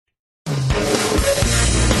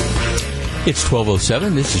It's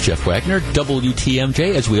 12:07. This is Jeff Wagner,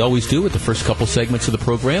 WTMJ. As we always do with the first couple segments of the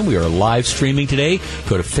program, we are live streaming today.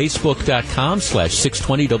 Go to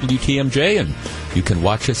facebook.com/620WTMJ, and you can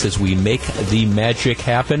watch us as we make the magic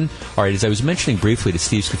happen. All right, as I was mentioning briefly to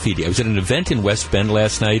Steve Scafidi, I was at an event in West Bend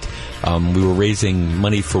last night. We were raising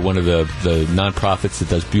money for one of the nonprofits that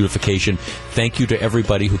does beautification. Thank you to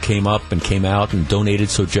everybody who came up and came out and donated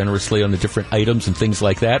so generously on the different items and things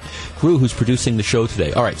like that. Crew who's producing the show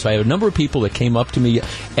today. All right, so I have a number of people that came up to me,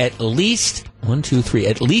 at least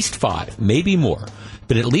 5, maybe more,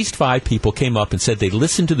 but at least 5 people came up and said they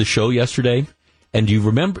listened to the show yesterday. And do you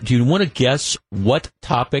want to guess what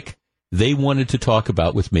topic they wanted to talk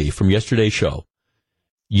about with me from yesterday's show?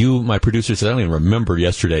 You, my producer, said, I don't even remember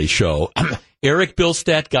yesterday's show. Eric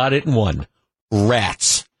Bilstat got it and won.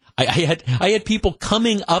 Rats. I had people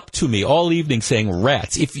coming up to me all evening saying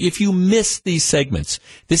rats. If you miss these segments,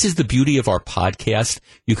 this is the beauty of our podcast.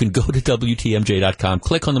 You can go to WTMJ.com,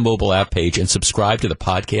 click on the mobile app page, and subscribe to the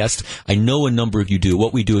podcast. I know a number of you do.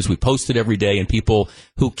 What we do is we post it every day, and people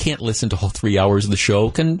who can't listen to all 3 hours of the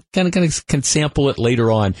show can sample it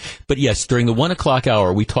later on. But yes, during the 1 o'clock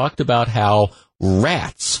hour, we talked about how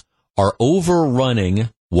rats are overrunning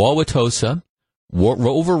Wauwatosa,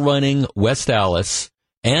 overrunning West Allis,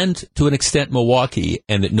 and to an extent Milwaukee,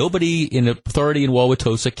 and that nobody in authority in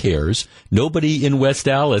Wauwatosa cares. Nobody in West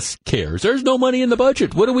Allis cares. There's no money in the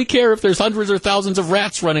budget. What do we care if there's hundreds or thousands of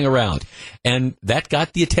rats running around? And that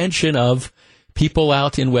got the attention of people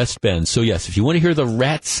out in West Bend. So yes, if you want to hear the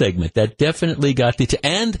rat segment, that definitely got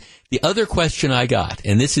and the other question I got,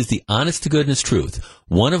 and this is the honest to goodness truth,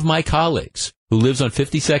 one of my colleagues who lives on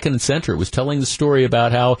 52nd and Center was telling the story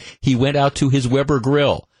about how he went out to his Weber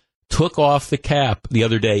grill, took off the cap the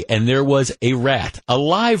other day, and there was a rat, a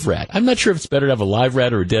live rat. I'm not sure if it's better to have a live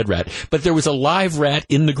rat or a dead rat, but there was a live rat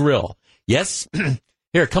in the grill. Yes,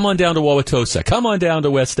 here, come on down to Wauwatosa. Come on down to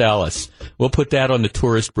West Allis. We'll put that on the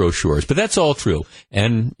tourist brochures. But that's all true.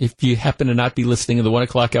 And if you happen to not be listening in the 1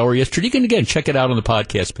 o'clock hour yesterday, you can, again, check it out on the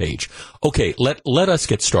podcast page. Okay, let us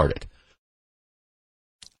get started.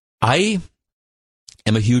 I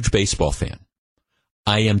am a huge baseball fan.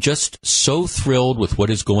 I am just so thrilled with what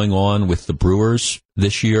is going on with the Brewers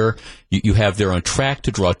this year. They're on track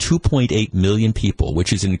to draw 2.8 million people,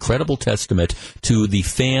 which is an incredible testament to the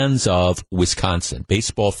fans of Wisconsin,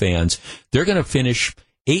 baseball fans. They're going to finish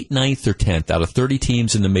 8th, 9th, or 10th out of 30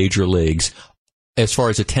 teams in the major leagues as far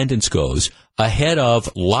as attendance goes, ahead of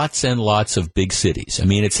lots and lots of big cities. I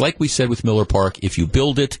mean, it's like we said with Miller Park, if you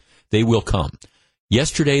build it, they will come.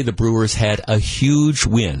 Yesterday, the Brewers had a huge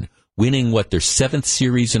win, winning, their 7th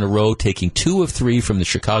series in a row, taking 2 of 3 from the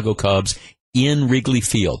Chicago Cubs in Wrigley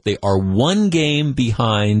Field. They are 1 game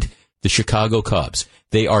behind the Chicago Cubs.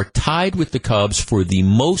 They are tied with the Cubs for the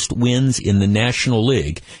most wins in the National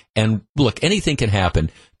League. And look, anything can happen,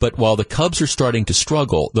 but while the Cubs are starting to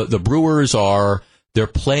struggle, the Brewers they're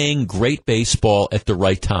playing great baseball at the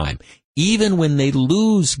right time. Even when they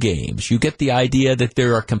lose games, you get the idea that they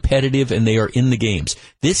are competitive and they are in the games.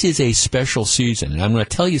 This is a special season, and I'm going to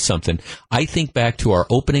tell you something. I think back to our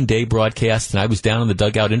opening day broadcast, and I was down in the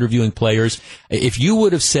dugout interviewing players. If you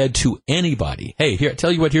would have said to anybody, hey, here,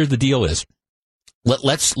 tell you what, here's the deal is,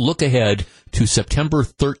 let's look ahead to September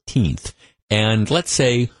 13th, and let's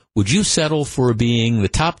say, would you settle for being the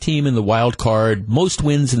top team in the wild card, most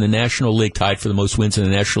wins in the National League, tied for the most wins in the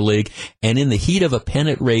National League, and in the heat of a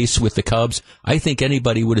pennant race with the Cubs? I think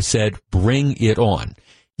anybody would have said, bring it on.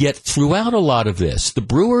 Yet throughout a lot of this, the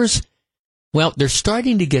Brewers, they're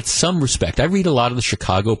starting to get some respect. I read a lot of the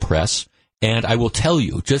Chicago press, and I will tell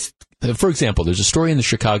you, just for example, there's a story in the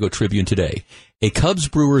Chicago Tribune today. A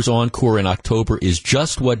Cubs-Brewers encore in October is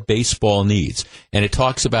just what baseball needs. And it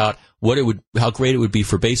talks about how great it would be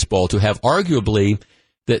for baseball to have arguably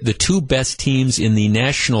the 2 best teams in the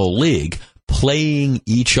National League playing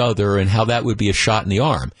each other and how that would be a shot in the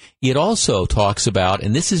arm. It also talks about,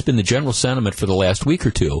 and this has been the general sentiment for the last week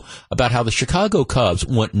or two, about how the Chicago Cubs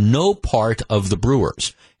want no part of the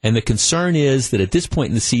Brewers. And the concern is that at this point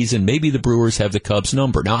in the season, maybe the Brewers have the Cubs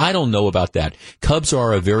number. Now, I don't know about that. Cubs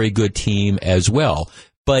are a very good team as well.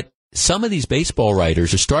 But some of these baseball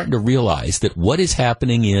writers are starting to realize that what is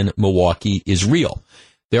happening in Milwaukee is real.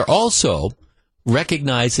 They're also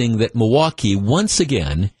recognizing that Milwaukee, once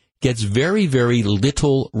again, gets very, very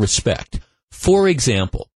little respect. For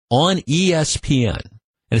example, on ESPN,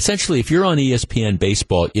 and essentially if you're on ESPN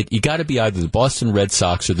baseball, you got to be either the Boston Red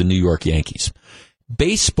Sox or the New York Yankees.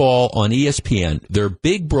 Baseball on ESPN, their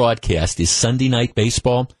big broadcast is Sunday Night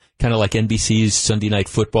Baseball, kind of like NBC's Sunday Night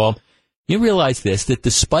Football. You realize this, that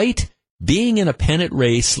despite being in a pennant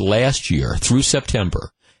race last year through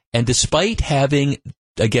September, and despite having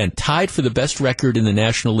again, tied for the best record in the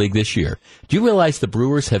National League this year. Do you realize the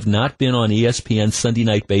Brewers have not been on ESPN Sunday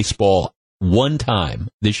Night Baseball one time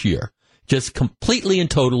this year? Just completely and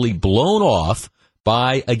totally blown off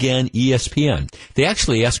by, again, ESPN. They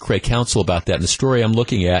actually asked Craig Counsell about that in the story I'm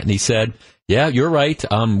looking at, and he said, yeah, you're right.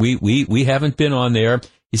 We haven't been on there.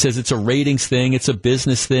 He says it's a ratings thing. It's a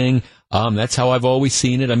business thing. That's how I've always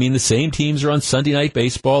seen it. I mean, the same teams are on Sunday Night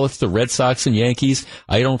Baseball. It's the Red Sox and Yankees.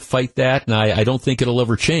 I don't fight that, and I don't think it'll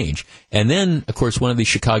ever change. And then, of course, one of the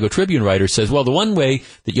Chicago Tribune writers says, well, the one way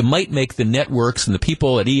that you might make the networks and the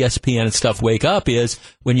people at ESPN and stuff wake up is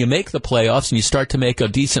when you make the playoffs and you start to make a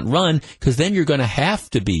decent run, because then you're going to have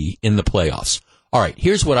to be in the playoffs. All right,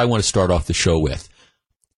 here's what I want to start off the show with.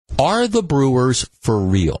 Are the Brewers for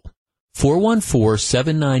real?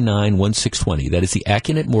 414-799-1620. That is the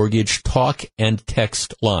Accunet Mortgage talk and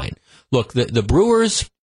text line. Look, the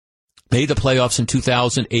Brewers made the playoffs in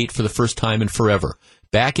 2008 for the first time in forever.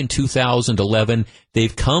 Back in 2011,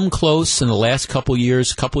 they've come close in the last couple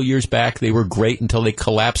years. A couple years back, they were great until they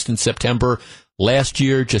collapsed in September. Last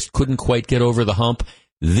year, just couldn't quite get over the hump.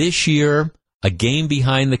 This year, a game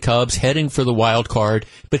behind the Cubs, heading for the wild card,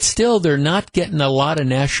 but still they're not getting a lot of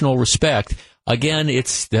national respect. Again,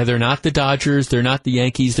 they're not the Dodgers, they're not the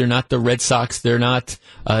Yankees, they're not the Red Sox, they're not,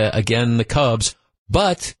 again, the Cubs,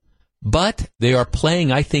 but they are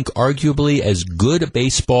playing, I think, arguably as good a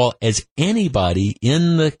baseball as anybody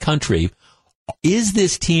in the country. Is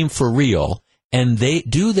this team for real? And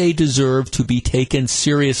do they deserve to be taken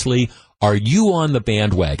seriously? Are you on the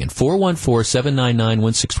bandwagon?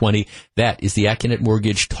 414-799-1620. That is the Accunet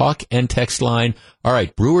Mortgage talk and text line. All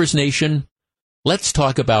right, Brewers Nation, let's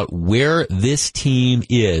talk about where this team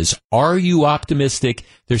is. Are you optimistic?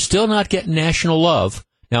 They're still not getting national love.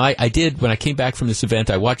 Now, I did, when I came back from this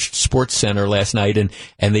event, I watched Sports Center last night, and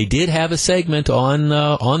they did have a segment on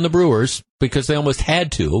the Brewers because they almost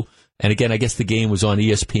had to. And again, I guess the game was on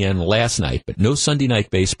ESPN last night, but no Sunday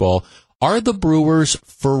Night Baseball. Are the Brewers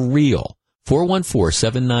for real?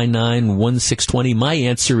 414-799-1620. My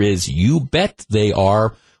answer is you bet they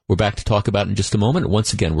are. We're back to talk about it in just a moment.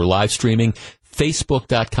 Once again, we're live streaming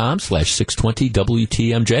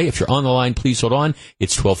Facebook.com/620-WTMJ. If you're on the line, please hold on.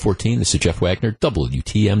 It's 12:14. This is Jeff Wagner,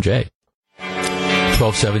 WTMJ.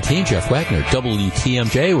 12:17, Jeff Wagner,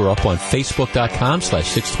 WTMJ. We're up on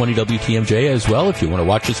Facebook.com/620-WTMJ as well. If you want to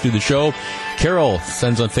watch us do the show, Carol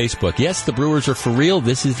sends on Facebook, yes, the Brewers are for real.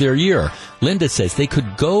 This is their year. Linda says they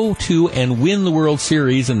could go to and win the World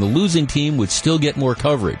Series and the losing team would still get more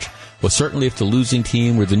coverage. Well, certainly if the losing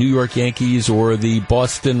team were the New York Yankees or the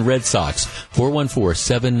Boston Red Sox.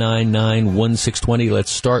 414-799-1620. Let's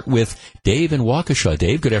start with Dave in Waukesha.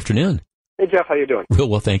 Dave, good afternoon. Hey, Jeff, how you doing? Real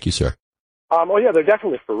well, thank you, sir. Yeah, they're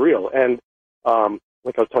definitely for real. And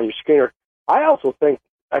like I was telling you, Skinner, I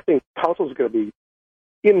think Counsell's going to be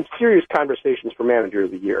in serious conversations for Manager of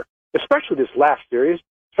the Year, especially this last series,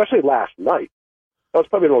 especially last night. That was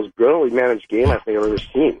probably the most brilliantly managed game I think I've ever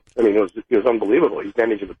seen. I mean, it was unbelievable. He's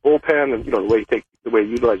managing the bullpen, and the way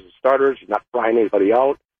he utilizes starters. He's not frying anybody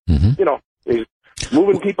out. Mm-hmm. He's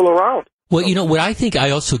moving people around. Well, what I think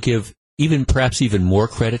I also give perhaps even more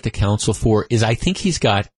credit to Counsell for is I think he's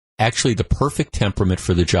got actually the perfect temperament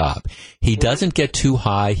for the job. He doesn't get too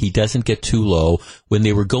high. He doesn't get too low. When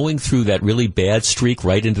they were going through that really bad streak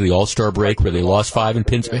right into the All-Star break where they lost 5 in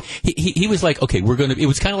pins, he was like, okay, it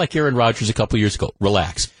was kind of like Aaron Rodgers a couple years ago.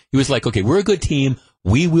 Relax. He was like, okay, we're a good team.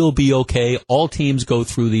 We will be okay. All teams go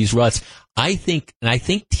through these ruts. I think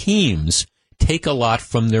teams take a lot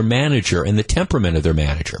from their manager and the temperament of their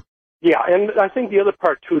manager. Yeah, and I think the other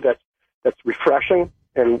part, too, that's refreshing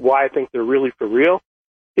and why I think they're really for real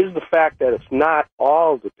is the fact that it's not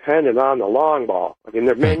all dependent on the long ball. I mean,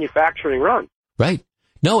 they're manufacturing runs. Right.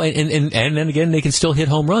 No, and then again, they can still hit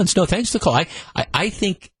home runs. No, thanks to the call. I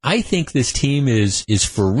think this team is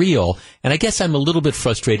for real, and I guess I'm a little bit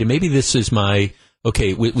frustrated. Maybe this is my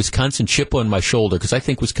Wisconsin chip on my shoulder, because I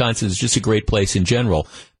think Wisconsin is just a great place in general.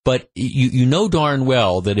 But you know darn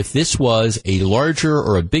well that if this was a larger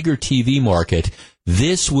or a bigger TV market,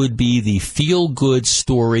 this would be the feel-good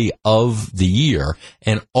story of the year,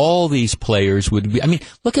 and all these players would be. I mean,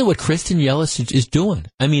 look at what Kristen Yelich is doing.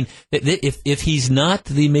 I mean, if he's not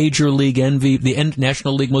the Major League MVP, the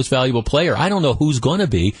National League Most Valuable Player, I don't know who's going to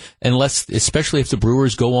be, especially if the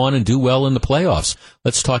Brewers go on and do well in the playoffs.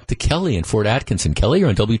 Let's talk to Kelly in Fort Atkinson. Kelly, you're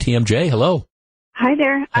on WTMJ. Hello. Hi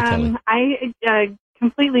there. Hi, Kelly. I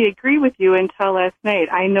completely agree with you until last night.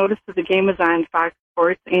 I noticed that the game was on Fox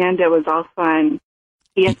Sports, and it was also on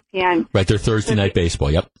ESPN. Right, their Thursday Night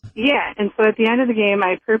Baseball, yep. Yeah, and so at the end of the game,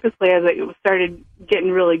 I purposely, as it started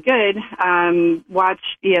getting really good,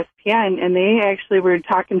 watched ESPN, and they actually were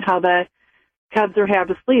talking how the Cubs were half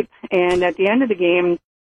asleep. And at the end of the game,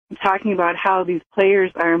 talking about how these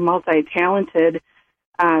players are multi-talented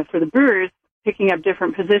for the Brewers, picking up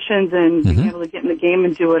different positions and being able to get in the game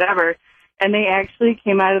and do whatever. And they actually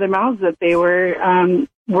came out of their mouths that they were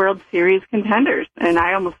World Series contenders. And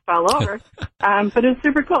I almost fell over. But it was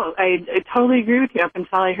super cool. I totally agree with you up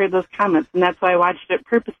until I heard those comments. And that's why I watched it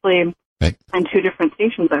purposely on 2 different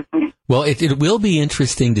stations last night. Well, it will be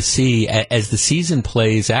interesting to see as the season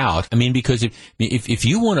plays out. I mean, because if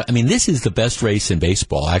you want to, I mean, this is the best race in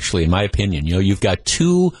baseball, actually, in my opinion. You know, you've got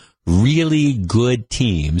 2 really good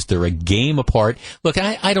teams. They're a game apart. Look,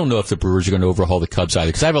 I don't know if the Brewers are going to overhaul the Cubs either,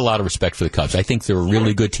 because I have a lot of respect for the Cubs. I think they're a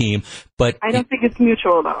really good team, but I don't think it's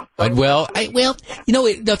mutual, though. Thanks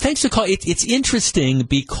for calling. It's interesting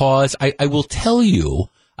because I will tell you,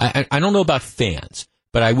 I don't know about fans,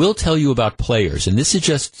 but I will tell you about players, and this is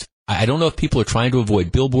just, I don't know if people are trying to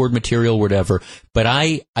avoid billboard material or whatever, but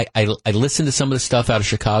I listen to some of the stuff out of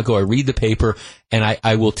Chicago. I read the paper, and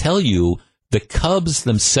I will tell you, the Cubs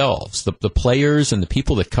themselves, the players and the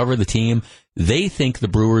people that cover the team, they think the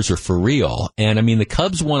Brewers are for real. And I mean, the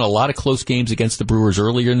Cubs won a lot of close games against the Brewers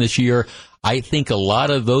earlier in this year. I think a lot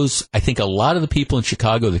of the people in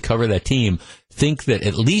Chicago that cover that team think that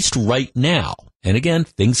at least right now, and again,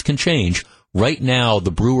 things can change, right now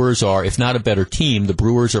the Brewers are, if not a better team, the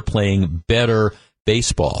Brewers are playing better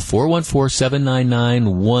baseball.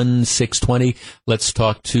 414-799-1620. Let's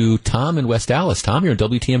talk to Tom in West Dallas. Tom, you're in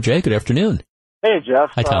WTMJ. Good afternoon. Hey,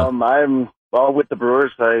 Jeff. Hi, Tom. I'm all with the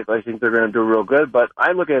Brewers. I think they're going to do real good, but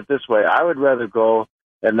I look at it this way. I would rather go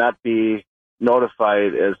and not be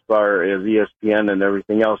notified as far as ESPN and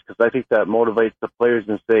everything else, because I think that motivates the players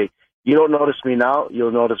and say, you don't notice me now,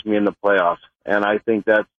 you'll notice me in the playoffs. And I think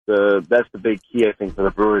that's the big key, I think, for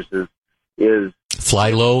the Brewers is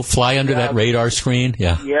fly low, fly under that radar screen.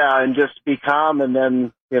 Yeah, and just be calm. And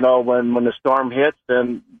then, you know, when the storm hits,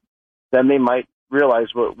 then they might realize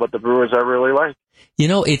what the Brewers are really like. You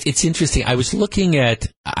know, it's interesting. I was looking at,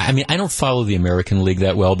 I mean, I don't follow the American League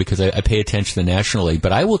that well because I pay attention to the National League,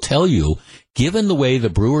 but I will tell you, given the way the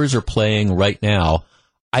Brewers are playing right now,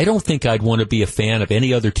 I don't think I'd want to be a fan of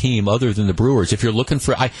any other team other than the Brewers. If you're looking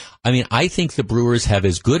for, I think the Brewers have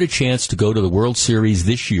as good a chance to go to the World Series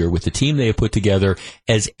this year with the team they have put together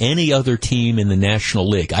as any other team in the National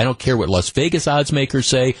League. I don't care what Las Vegas odds makers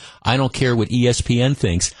say. I don't care what ESPN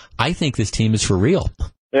thinks. I think this team is for real.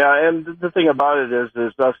 Yeah, and the thing about it is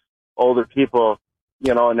us older people,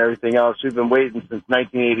 you know, and everything else, we've been waiting since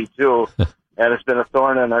 1982, and it's been a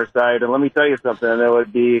thorn on our side. And let me tell you something,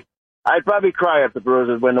 I'd probably cry if the Brewers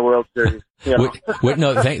would win the World Series. You know?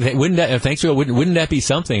 Wouldn't that be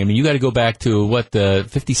something? I mean, you got to go back to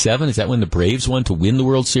 57? Is that when the Braves won to win the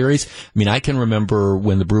World Series? I mean, I can remember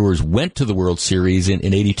when the Brewers went to the World Series in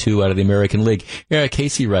 82 out of the American League. Yeah,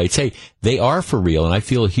 Casey writes, hey, they are for real, and I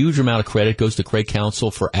feel a huge amount of credit goes to Craig Counsell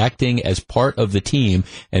for acting as part of the team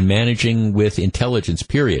and managing with intelligence,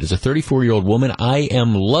 period. As a 34-year-old woman, I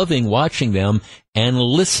am loving watching them and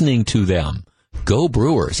listening to them. Go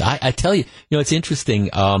Brewers. I tell you, you know, it's interesting.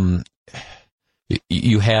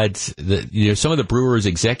 You had some of the Brewers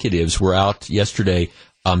executives were out yesterday,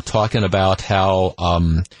 talking about how,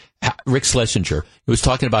 Rick Schlesinger was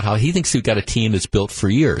talking about how he thinks they've got a team that's built for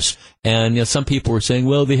years. And, you know, some people were saying,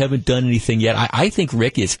 well, they haven't done anything yet. I think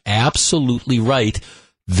Rick is absolutely right.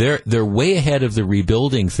 They're way ahead of the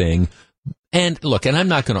rebuilding thing. And look, and I'm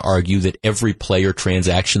not going to argue that every player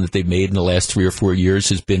transaction that they've made in the last 3 or 4 years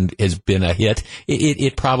has been a hit.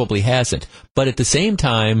 It probably hasn't. But at the same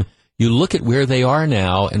time, you look at where they are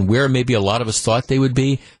now and where maybe a lot of us thought they would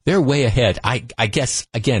be. They're way ahead. I guess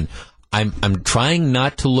again, I'm trying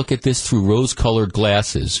not to look at this through rose-colored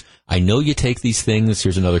glasses. I know you take these things.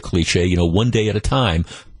 Here's another cliche, you know, one day at a time.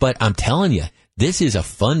 But I'm telling you, this is a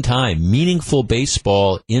fun time, meaningful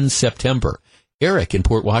baseball in September. Eric in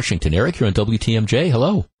Port Washington. Eric, you're on WTMJ.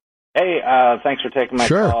 Hello. Hey, thanks for taking my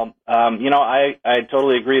Sure. call. You know, I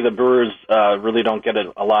totally agree. The Brewers really don't get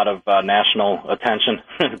a lot of national attention.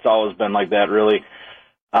 It's always been like that, really.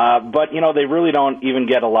 But, you know, they really don't even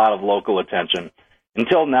get a lot of local attention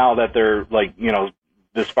until now that they're, like, you know,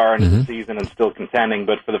 this far into the season and still contending.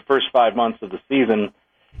 But for the first 5 months of the season,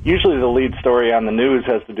 usually the lead story on the news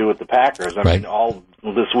has to do with the Packers. I mean, all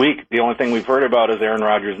this week, the only thing we've heard about is Aaron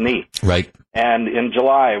Rodgers' knee. Right. And in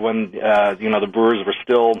July, when, you know, the Brewers were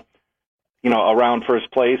still, you know, around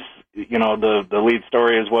first place, you know, the lead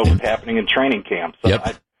story is what was happening in training camp. So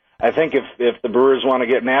I think if the Brewers want to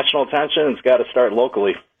get national attention, it's got to start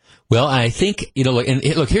locally. Well, I think, you know, and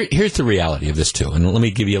look, here's the reality of this, too. And let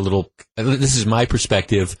me give you a little, this is my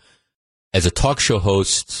perspective as a talk show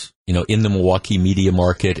host in the Milwaukee media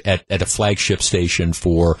market at a flagship station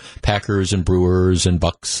for Packers and Brewers and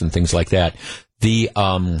Bucks and things like that. The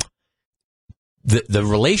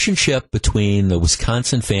relationship between the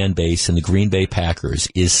Wisconsin fan base and the Green Bay Packers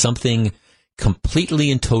is something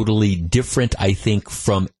completely and totally different, I think,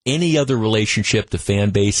 from any other relationship the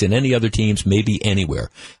fan base and any other teams, maybe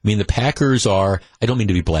anywhere. I mean, the Packers are, I don't mean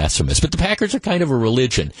to be blasphemous, but the Packers are kind of a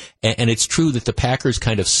religion. And it's true that the Packers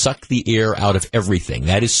kind of suck the air out of everything.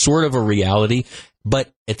 That is sort of a reality.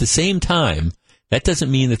 But at the same time, that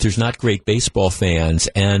doesn't mean that there's not great baseball fans.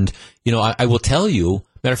 And, I will tell you,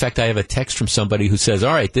 matter of fact, I have a text from somebody who says,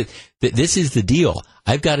 all right, this is the deal.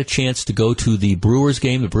 I've got a chance to go to the Brewers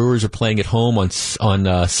game. The Brewers are playing at home on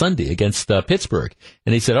Sunday against Pittsburgh.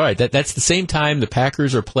 And he said, all right, that's the same time the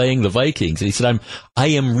Packers are playing the Vikings. And he said, I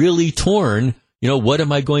am really torn. What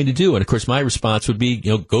am I going to do? And of course, my response would be,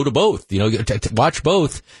 go to both, watch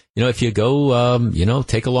both. If you go,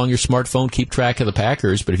 take along your smartphone, keep track of the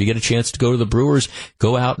Packers. But if you get a chance to go to the Brewers,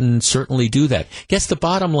 go out and certainly do that. I guess the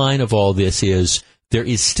bottom line of all this is, there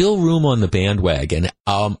is still room on the bandwagon.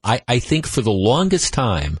 I think for the longest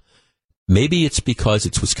time, maybe it's because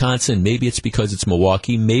it's Wisconsin, maybe it's because it's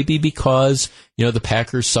Milwaukee, maybe because, the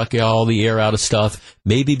Packers suck all the air out of stuff,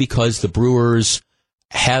 maybe because the Brewers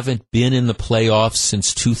haven't been in the playoffs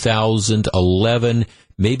since 2011.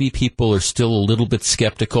 Maybe people are still a little bit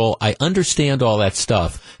skeptical. I understand all that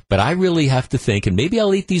stuff, but I really have to think, and maybe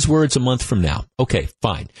I'll eat these words a month from now. Okay,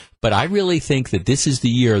 fine. But I really think that this is the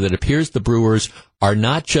year that appears the Brewers are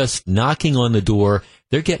not just knocking on the door,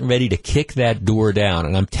 they're getting ready to kick that door down.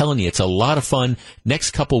 And I'm telling you, it's a lot of fun.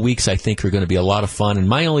 Next couple weeks, I think, are going to be a lot of fun. And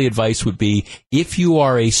my only advice would be, if you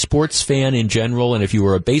are a sports fan in general, and if you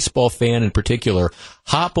are a baseball fan in particular,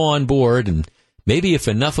 hop on board. And maybe if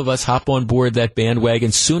enough of us hop on board that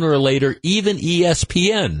bandwagon, sooner or later, even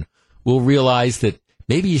ESPN will realize that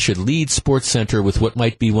maybe you should lead SportsCenter with what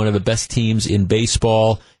might be one of the best teams in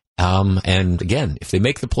baseball. And again, if they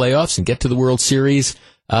make the playoffs and get to the World Series,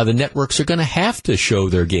 the networks are going to have to show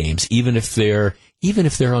their games, even if they're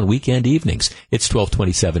on weekend evenings. It's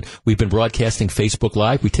 12:27. We've been broadcasting Facebook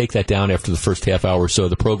Live. We take that down after the first half hour or so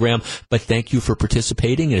of the program. But thank you for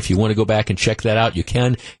participating. And if you want to go back and check that out, you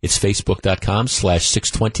can. It's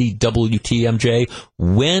facebook.com/620 WTMJ.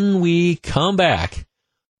 When we come back,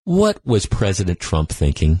 what was President Trump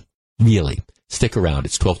thinking? Really? Stick around.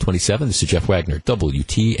 It's 12:27. This is Jeff Wagner,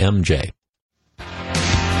 WTMJ.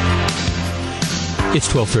 It's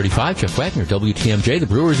 12:35. Jeff Wagner, WTMJ. The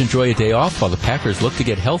Brewers enjoy a day off while the Packers look to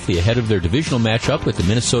get healthy ahead of their divisional matchup with the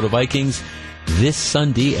Minnesota Vikings this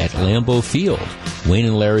Sunday at Lambeau Field. Wayne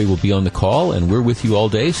and Larry will be on the call, and we're with you all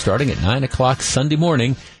day starting at 9 o'clock Sunday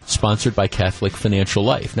morning, sponsored by Catholic Financial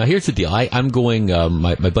Life. Now, here's the deal. I'm going,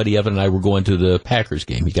 my buddy Evan and I were going to the Packers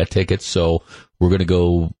game. He got tickets, so we're going to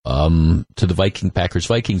go to the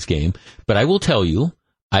Packers-Vikings game. But I will tell you,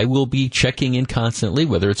 I will be checking in constantly,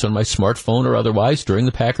 whether it's on my smartphone or otherwise, during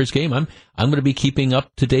the Packers game. I'm going to be keeping up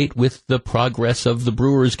to date with the progress of the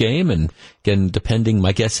Brewers game. And again, depending,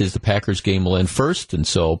 my guess is the Packers game will end first. And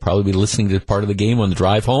so I'll probably be listening to part of the game on the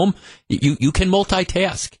drive home. You can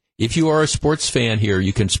multitask. If you are a sports fan here,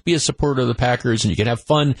 you can be a supporter of the Packers and you can have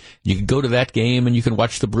fun. You can go to that game and you can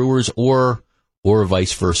watch the Brewers or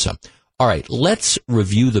vice versa. All right, let's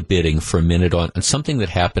review the bidding for a minute on something that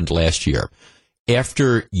happened last year.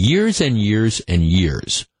 After years and years and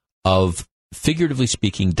years of, figuratively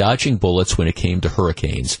speaking, dodging bullets when it came to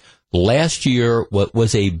hurricanes, last year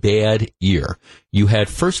was a bad year. You had,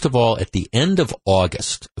 first of all, at the end of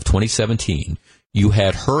August of 2017, you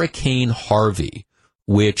had Hurricane Harvey,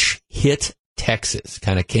 which hit Texas,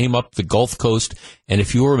 kind of came up the Gulf Coast, and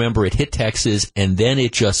if you remember, it hit Texas, and then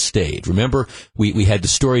it just stayed. Remember, we had the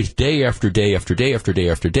stories day after day after day after day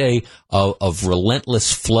after day of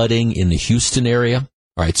relentless flooding in the Houston area.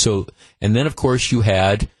 All right, so, and then, of course, you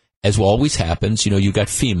had, as always happens, you got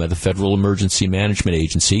FEMA, the Federal Emergency Management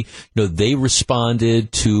Agency. They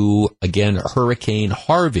responded to, again, Hurricane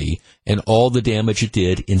Harvey and all the damage it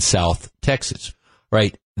did in South Texas.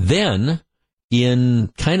 Right, then,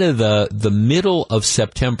 in kind of the middle of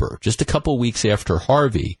September, just a couple weeks after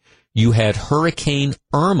Harvey, you had Hurricane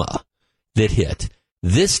Irma that hit.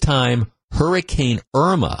 This time, Hurricane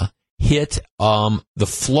Irma hit the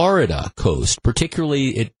Florida coast,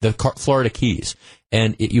 particularly the Florida Keys.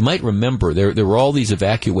 And you might remember there were all these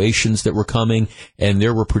evacuations that were coming, and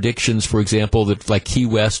there were predictions, for example, that like Key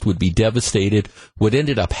West would be devastated. What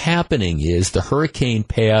ended up happening is the hurricane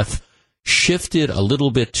path shifted a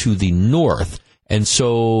little bit to the north, and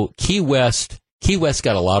so Key West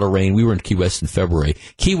got a lot of rain. We were in Key West in February.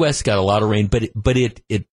 Key West got a lot of rain, but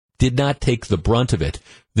it did not take the brunt of it.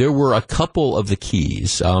 There were a couple of the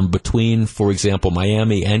keys between, for example,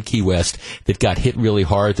 Miami and Key West that got hit really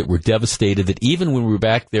hard, that were devastated, that even when we were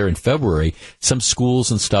back there in February, some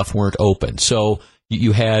schools and stuff weren't open. So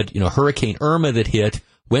you had, Hurricane Irma that hit,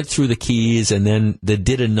 went through the Keys, and then they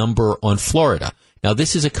did a number on Florida. Now,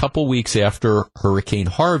 this is a couple weeks after Hurricane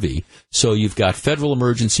Harvey, so you've got federal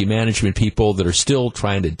emergency management people that are still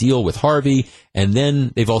trying to deal with Harvey, and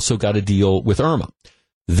then they've also got to deal with Irma.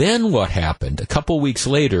 Then what happened? A couple weeks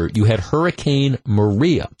later, you had Hurricane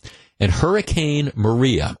Maria, and Hurricane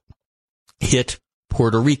Maria hit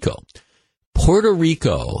Puerto Rico. Puerto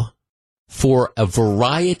Rico, for a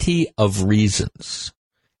variety of reasons,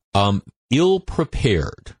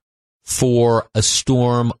 ill-prepared for a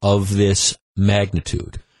storm of this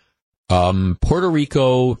magnitude. Puerto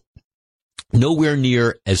Rico, nowhere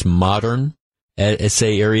near as modern as,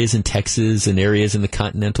 say, areas in Texas and areas in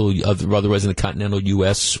the otherwise in the continental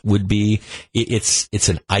U.S. would be. It's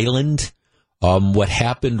an island. What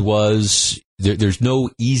happened was there's no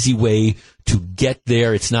easy way to get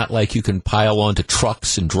there. It's not like you can pile onto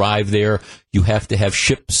trucks and drive there. You have to have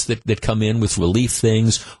ships that come in with relief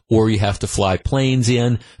things, or you have to fly planes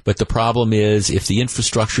in. But the problem is, if the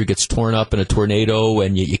infrastructure gets torn up in a tornado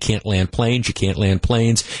and you can't land planes, you can't land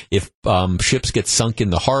planes. If ships get sunk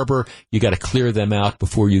in the harbor, you got to clear them out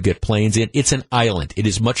before you get planes in. It's an island. It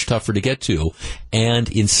is much tougher to get to. And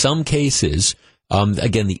in some cases,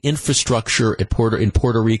 again, the infrastructure in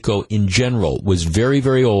Puerto Rico in general was very,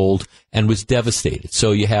 very old and was devastated.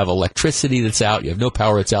 So you have electricity that's out, you have no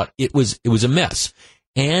power that's out. It was a mess.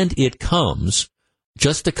 And it comes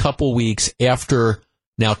just a couple weeks after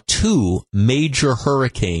now 2 major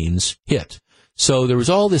hurricanes hit. So there was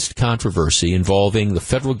all this controversy involving the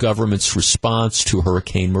federal government's response to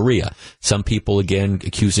Hurricane Maria. Some people, again,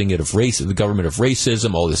 accusing it of the government of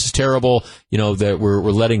racism. Oh, this is terrible. That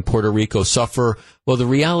we're letting Puerto Rico suffer. Well, the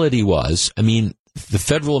reality was, the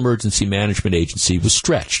Federal Emergency Management Agency was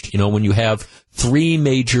stretched. When you have 3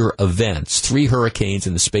 major events, 3 hurricanes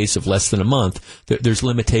in the space of less than a month, there's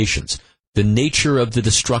limitations. The nature of the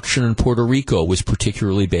destruction in Puerto Rico was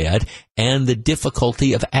particularly bad, and the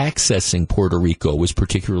difficulty of accessing Puerto Rico was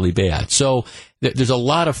particularly bad. So there's a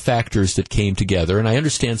lot of factors that came together, and I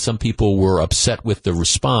understand some people were upset with the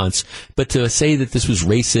response, but to say that this was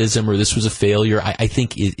racism or this was a failure, I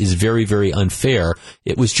think is very, very unfair.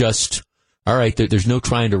 It was just, all right, there's no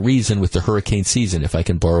trying to reason with the hurricane season, if I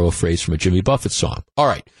can borrow a phrase from a Jimmy Buffett song. All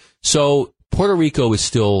right, so Puerto Rico is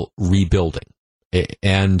still rebuilding,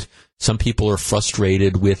 and some people are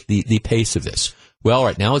frustrated with the pace of this. Well, all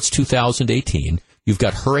right, now it's 2018. You've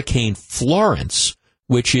got Hurricane Florence,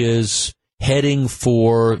 which is heading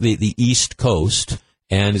for the East Coast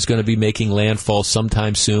and is going to be making landfall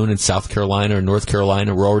sometime soon in South Carolina or North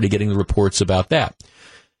Carolina. We're already getting the reports about that.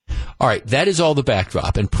 All right, that is all the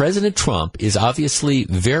backdrop. And President Trump is obviously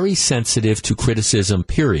very sensitive to criticism,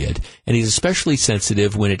 period. And he's especially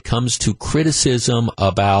sensitive when it comes to criticism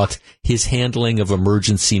about his handling of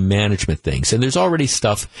emergency management things. And there's already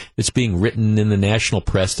stuff that's being written in the national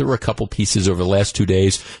press. There were a couple pieces over the last 2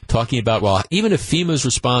 days talking about, well, even if FEMA's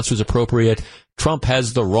response was appropriate, Trump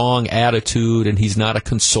has the wrong attitude and he's not a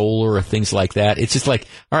consoler or things like that. It's just like,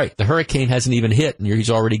 all right, the hurricane hasn't even hit and he's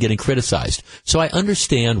already getting criticized. So I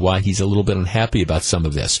understand why he's a little bit unhappy about some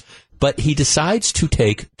of this. But he decides to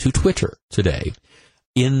take to Twitter today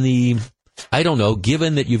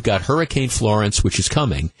given that you've got Hurricane Florence, which is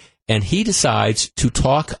coming, and he decides to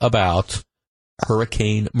talk about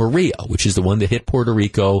Hurricane Maria, which is the one that hit Puerto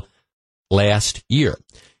Rico last year.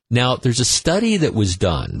 Now, there's a study that was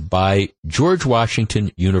done by George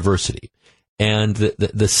Washington University, and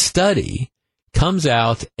the study comes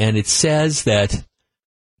out and it says that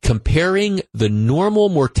comparing the normal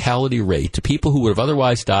mortality rate to people who would have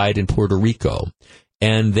otherwise died in Puerto Rico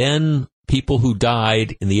and then people who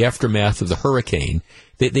died in the aftermath of the hurricane,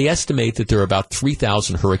 they estimate that there are about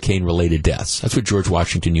 3,000 hurricane-related deaths. That's what George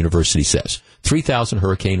Washington University says. 3,000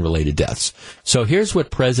 hurricane-related deaths. So here's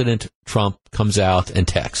what President Trump comes out and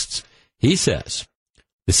texts. He says,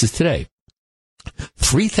 this is today,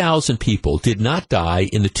 3,000 people did not die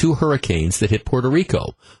in the 2 hurricanes that hit Puerto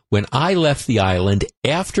Rico. When I left the island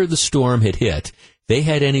after the storm had hit, they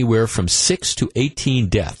had anywhere from 6 to 18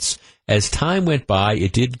 deaths. As time went by,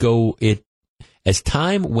 it did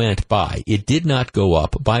not go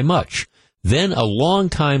up by much. Then a long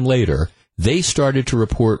time later, they started to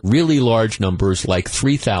report really large numbers like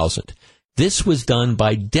 3,000. This was done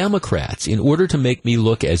by Democrats in order to make me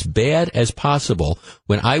look as bad as possible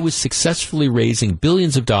when I was successfully raising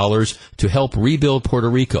billions of dollars to help rebuild Puerto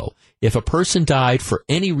Rico. If a person died for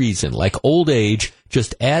any reason, like old age,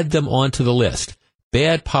 just add them onto the list.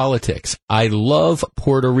 bad politics. I love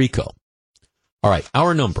Puerto Rico. All right,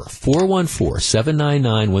 our number,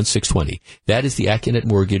 414-799-1620. That is the Acunet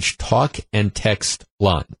Mortgage talk and text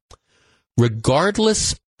line.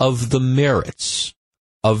 Regardless of the merits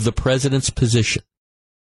of the president's position,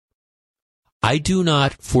 I do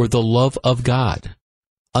not, for the love of God,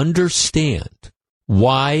 understand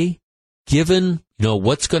why, given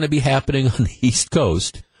what's going to be happening on the East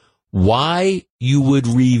Coast, why you would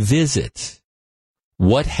revisit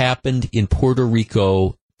what happened in Puerto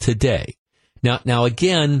Rico today. Now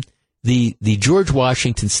again, the George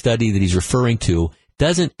Washington study that he's referring to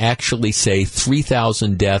doesn't actually say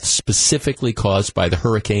 3,000 deaths specifically caused by the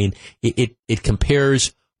hurricane. It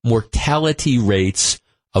compares mortality rates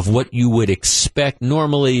of what you would expect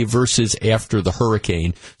normally versus after the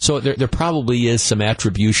hurricane. So there probably is some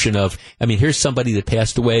attribution of, here's somebody that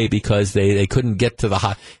passed away because they couldn't get to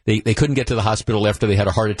the they couldn't get to the hospital after they had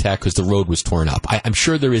a heart attack because the road was torn up. I'm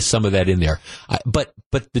sure there is some of that in there. But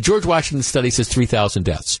the George Washington study says 3,000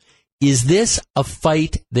 deaths. Is this a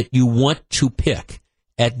fight that you want to pick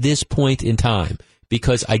at this point in time?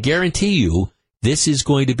 Because I guarantee you, this is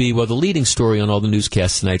going to be, the leading story on all the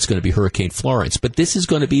newscasts tonight is going to be Hurricane Florence, but this is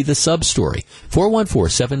going to be the sub-story.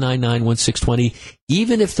 414-799-1620,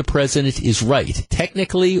 even if the president is right,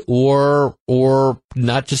 technically or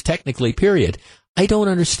not just technically, period, I don't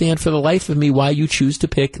understand for the life of me why you choose to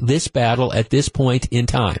pick this battle at this point in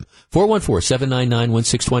time.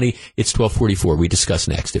 414-799-1620, it's 1244. We discuss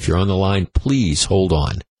next. If you're on the line, please hold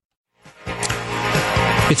on.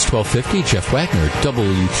 It's 12:50. Jeff Wagner,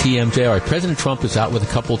 WTMJ. All right, President Trump is out with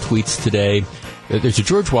a couple tweets today. There's a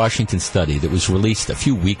George Washington study that was released a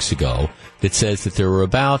few weeks ago that says that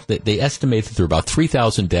they estimate that there were about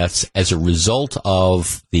 3,000 deaths as a result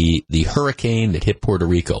of the hurricane that hit Puerto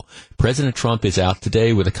Rico. President Trump is out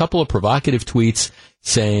today with a couple of provocative tweets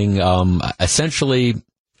saying, essentially,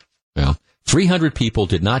 300 people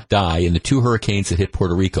did not die in the two hurricanes that hit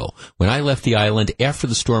Puerto Rico. When I left the island after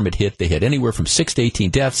the storm had hit, they had anywhere from 6 to 18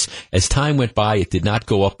 deaths. As time went by, it did not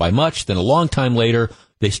go up by much. Then a long time later,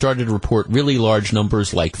 they started to report really large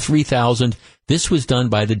numbers like 3,000. This was done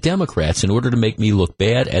by the Democrats in order to make me look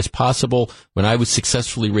bad as possible when I was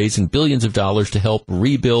successfully raising billions of dollars to help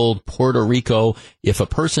rebuild Puerto Rico. If a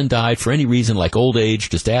person died for any reason like old age,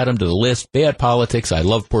 just add them to the list. Bad politics. I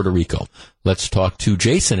love Puerto Rico. Let's talk to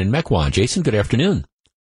Jason in Mequon. Jason, good afternoon.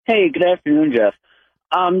 Hey, good afternoon, Jeff.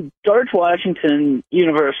 George Washington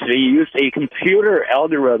University used a computer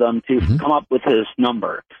algorithm to come up with this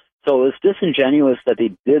number. So it's disingenuous that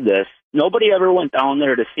they did this. Nobody ever went down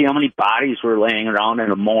there to see how many bodies were laying around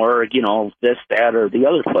in a morgue, this, that, or the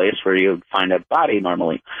other place where you would find a body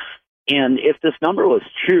normally. And if this number was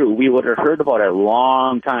true, we would have heard about it a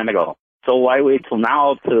long time ago. So why wait till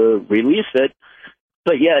now to release it?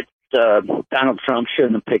 But yet, Donald Trump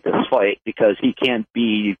shouldn't have picked this fight because he can't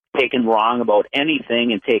be taken wrong about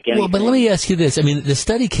anything and take anything. Well, but let me ask you this. The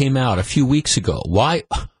study came out a few weeks ago. Why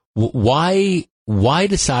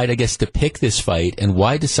decide, I guess, to pick this fight, and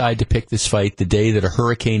why decide to pick this fight the day that a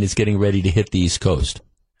hurricane is getting ready to hit the East Coast?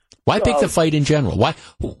 Why pick the fight in general?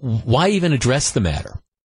 Why even address the matter?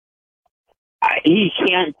 He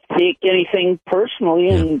can't take anything personally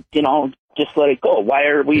and, just let it go. Why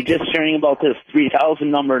are we just hearing about this 3,000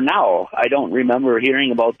 number now? I don't remember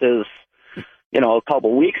hearing about this, a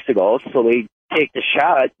couple weeks ago. So they take the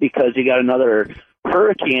shot because you got another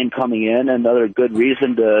hurricane coming in, another good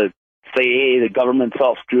reason to say, hey, the government's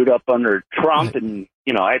all screwed up under Trump, and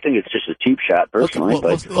I think it's just a cheap shot personally.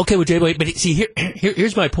 Okay, Jay, but see,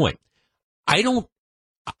 here's my point. I want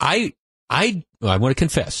to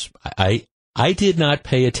confess, I did not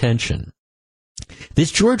pay attention.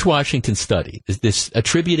 This George Washington study, this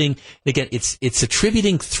attributing, again, it's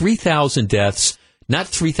attributing 3,000 deaths, not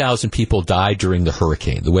 3,000 people died during the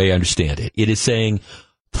hurricane, the way I understand it. It is saying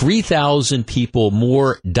 3,000 people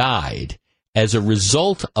more died as a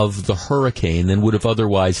result of the hurricane than would have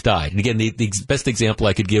otherwise died. And again, the best example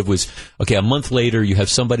I could give was, okay, a month later, you have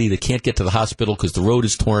somebody that can't get to the hospital because the road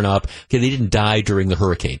is torn up. Okay, they didn't die during the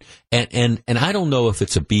hurricane. And I don't know if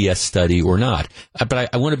it's a BS study or not,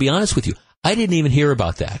 but I want to be honest with you. I didn't even hear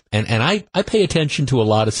about that. And I pay attention to a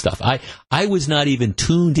lot of stuff. I was not even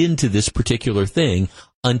tuned into this particular thing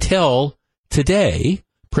until today.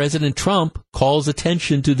 President Trump calls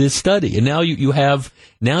attention to this study, and now you have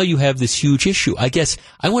this huge issue. I guess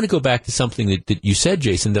I want to go back to something that you said,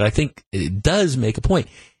 Jason, that I think it does make a point,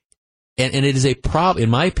 and it is a problem. In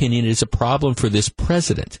my opinion, it is a problem for this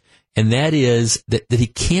president, and that is that he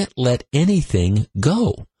can't let anything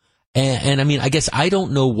go. And I guess I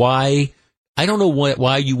don't know why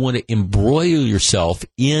you want to embroil yourself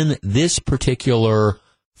in this particular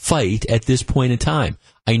fight at this point in time.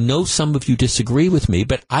 I know some of you disagree with me,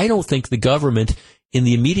 but I don't think the government, in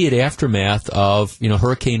the immediate aftermath of,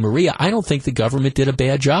 Hurricane Maria, I don't think the government did a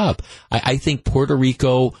bad job. I think Puerto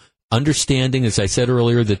Rico, understanding, as I said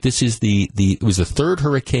earlier, that this is it was the third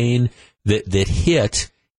hurricane that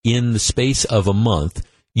hit in the space of a month.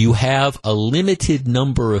 You have a limited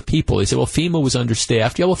number of people. They say, well, FEMA was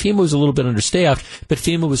understaffed. Yeah, well, FEMA was a little bit understaffed, but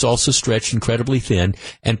FEMA was also stretched incredibly thin.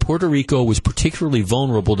 And Puerto Rico was particularly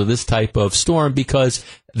vulnerable to this type of storm because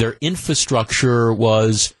their infrastructure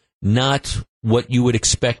was not what you would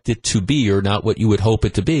expect it to be or not what you would hope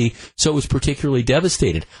it to be. So it was particularly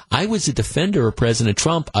devastated. I was a defender of President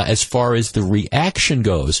Trump as far as the reaction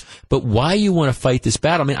goes. But why you want to fight this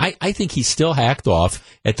battle? I mean, I think he's still hacked off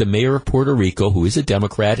at the mayor of Puerto Rico, who is a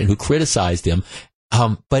Democrat and who criticized him.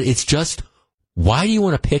 But it's just, why do you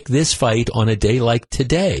want to pick this fight on a day like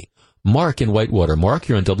today? Mark in Whitewater. Mark,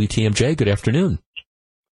 you're on WTMJ. Good afternoon.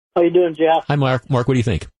 How you doing, Jeff? Hi, Mark. Mark, what do you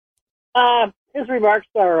think? His remarks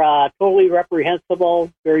are totally reprehensible,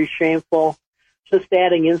 very shameful, just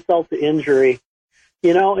adding insult to injury.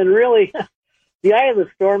 And really, the eye of the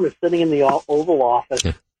storm is sitting in the Oval Office.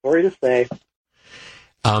 Sorry to say.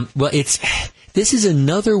 Well, this is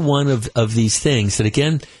another one of these things that,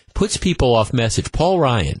 again, puts people off message. Paul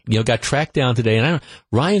Ryan, got tracked down today, and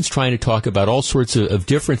Ryan's trying to talk about all sorts of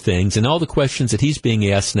different things, and all the questions that he's being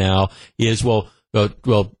asked now is, well,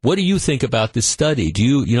 what do you think about this study? Do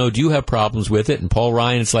you have problems with it? And Paul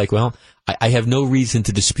Ryan is like, well, I have no reason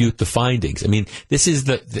to dispute the findings. I mean, this is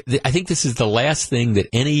I think this is the last thing that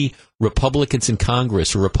any Republicans in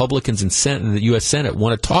Congress or Republicans in the U.S. Senate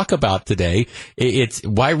want to talk about today. It's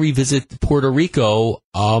why revisit Puerto Rico?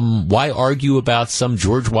 Why argue about some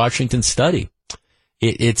George Washington study?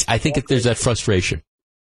 I think there's that frustration.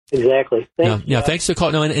 Exactly. Thanks for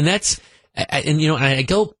calling. No, and that's. I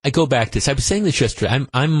go back to this. I was saying this yesterday.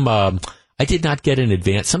 I did not get an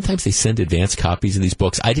advance. Sometimes they send advance copies of these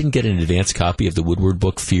books. I didn't get an advance copy of the Woodward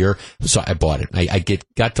book Fear, so I bought it. I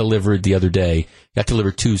got delivered the other day. Got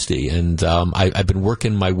delivered Tuesday, and I've been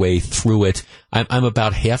working my way through it. I'm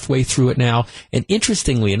about halfway through it now. And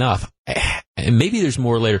interestingly enough, and maybe there's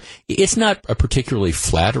more later, it's not a particularly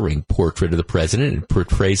flattering portrait of the president. It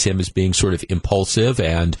portrays him as being sort of impulsive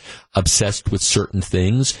and obsessed with certain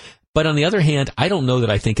things. But on the other hand, I don't know that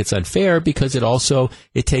I think it's unfair because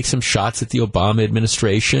it takes some shots at the Obama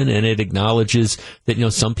administration, and it acknowledges that,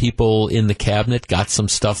 some people in the cabinet got some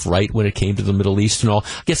stuff right when it came to the Middle East and all.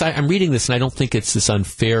 I guess I'm reading this and I don't think it's this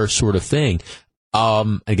unfair sort of thing.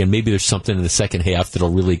 Again, maybe there's something in the second half that'll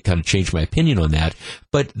really kind of change my opinion on that.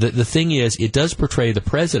 But the thing is, it does portray the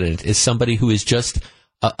president as somebody who is just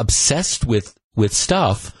obsessed with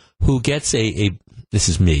stuff, who gets this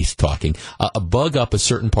is me talking, a bug up a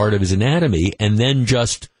certain part of his anatomy and then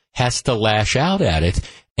just has to lash out at it.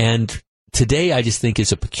 And today I just think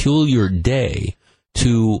is a peculiar day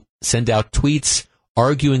to send out tweets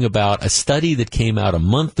arguing about a study that came out a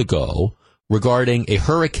month ago regarding a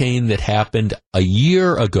hurricane that happened a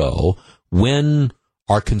year ago, when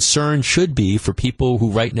our concern should be for people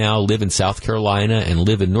who right now live in South Carolina and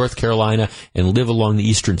live in North Carolina and live along the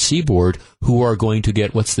eastern seaboard, who are going to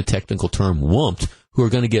get, what's the technical term, whumped, who are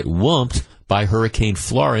going to get whumped by Hurricane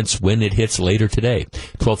Florence when it hits later today.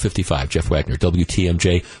 12:55, Jeff Wagner,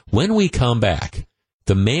 WTMJ. When we come back,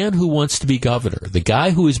 the man who wants to be governor, the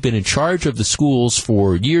guy who has been in charge of the schools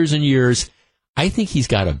for years and years, I think he's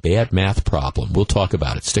got a bad math problem. We'll talk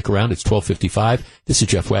about it. Stick around. It's 12:55. This is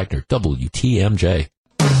Jeff Wagner, WTMJ.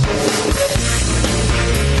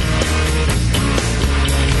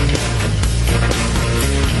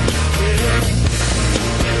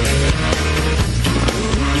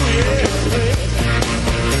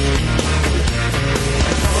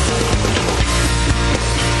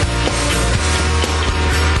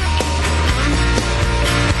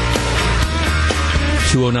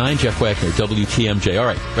 209, Jeff Wagner, WTMJ. All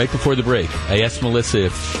right before the break, I asked Melissa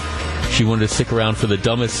if she wanted to stick around for the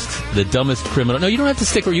dumbest criminal. No, you don't have to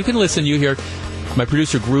stick around. You can listen. You hear my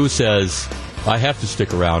producer Gru says, I have to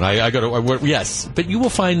stick around. Yes, but you will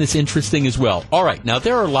find this interesting as well. All right, now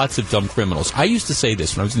there are lots of dumb criminals. I used to say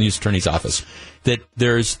this when I was in the U.S. Attorney's office, that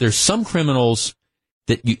there's some criminals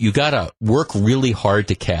that you got to work really hard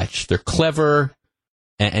to catch. They're clever,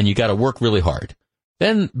 and you got to work really hard.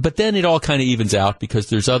 But then it all kind of evens out because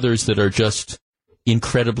there's others that are just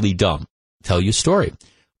incredibly dumb. Tell you a story.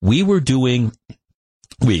 We being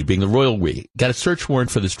the royal we, got a search warrant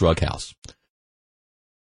for this drug house.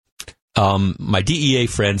 My DEA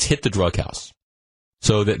friends hit the drug house.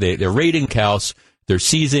 So that they're raiding the house, they're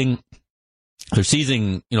seizing,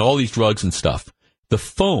 all these drugs and stuff. The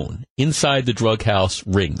phone inside the drug house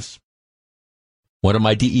rings. One of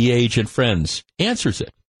my DEA agent friends answers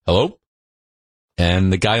it. Hello?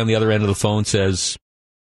 And the guy on the other end of the phone says,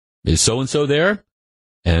 is so-and-so there?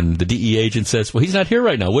 And the DEA agent says, well, he's not here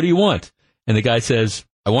right now. What do you want? And the guy says,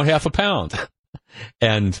 I want half a pound.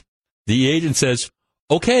 And the agent says,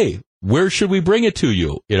 okay, where should we bring it to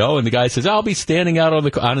you? And the guy says, I'll be standing out on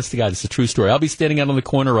honest to God, it's a true story. I'll be standing out on the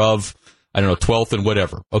corner of, 12th and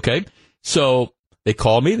whatever. Okay. So they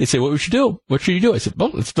call me. They say, what should do? What should you do? I said,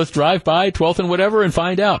 well, let's drive by 12th and whatever and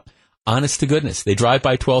find out. Honest to goodness. They drive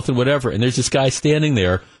by 12th and whatever. And there's this guy standing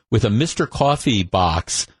there with a Mr. Coffee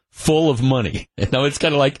box full of money. And now it's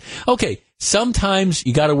kind of like, okay, sometimes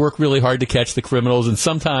you got to work really hard to catch the criminals, and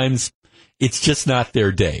sometimes it's just not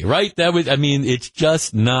their day, right? It's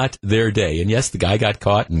just not their day. And yes, the guy got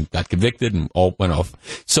caught and got convicted and all went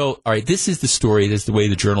off. So, all right, this is the story. This is the way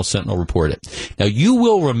the Journal Sentinel reported it. Now, you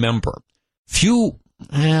will remember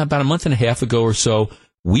about a month and a half ago or so,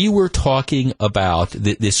 we were talking about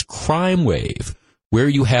this crime wave where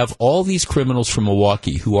you have all these criminals from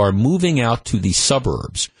Milwaukee who are moving out to the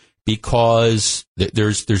suburbs because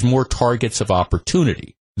there's more targets of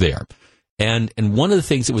opportunity there. And one of the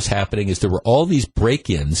things that was happening is there were all these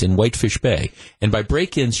break-ins in Whitefish Bay. And by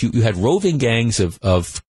break-ins, you had roving gangs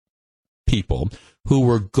of people who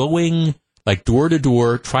were going like door to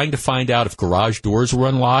door, trying to find out if garage doors were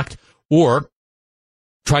unlocked or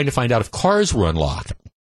trying to find out if cars were unlocked.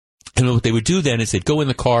 And what they would do then is they'd go in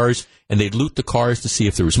the cars and they'd loot the cars to see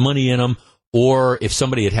if there was money in them, or if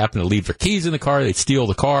somebody had happened to leave their keys in the car, they'd steal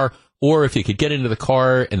the car. Or if you could get into the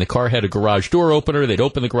car and the car had a garage door opener, they'd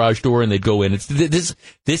open the garage door and they'd go in. This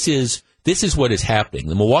is what is happening.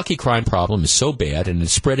 The Milwaukee crime problem is so bad and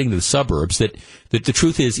it's spreading to the suburbs that the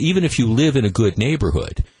truth is, even if you live in a good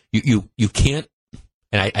neighborhood, you can't,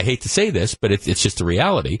 and I hate to say this, but it's just the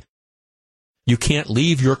reality. You can't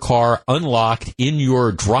leave your car unlocked in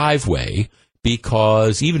your driveway,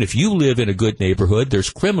 because even if you live in a good neighborhood,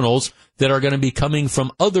 there's criminals that are going to be coming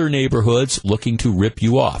from other neighborhoods looking to rip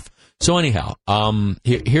you off. So anyhow,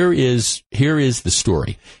 here is the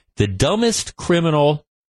story. The dumbest criminal,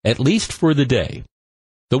 at least for the day.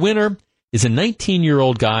 The winner is a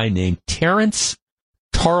 19-year-old guy named Terrence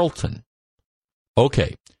Tarleton.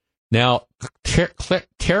 Okay. Now,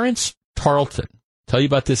 Terrence Tarleton, tell you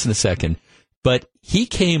about this in a second, but he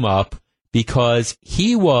came up because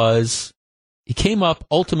he came up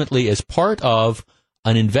ultimately as part of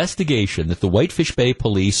an investigation that the Whitefish Bay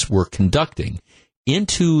police were conducting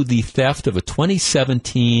into the theft of a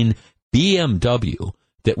 2017 BMW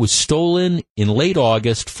that was stolen in late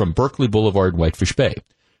August from Berkeley Boulevard, Whitefish Bay.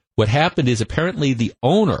 What happened is apparently the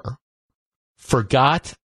owner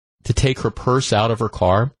forgot to take her purse out of her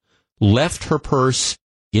car, left her purse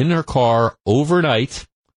in her car overnight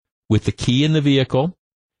with the key in the vehicle,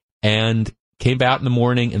 and came out in the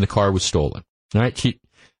morning and the car was stolen. All right, she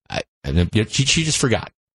just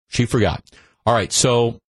forgot. She forgot. All right,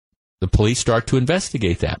 so the police start to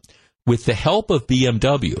investigate that. With the help of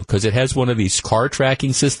BMW, because it has one of these car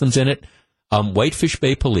tracking systems in it, Whitefish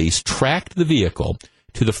Bay police tracked the vehicle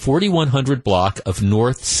to the 4100 block of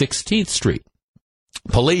North 16th Street.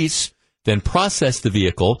 Police then processed the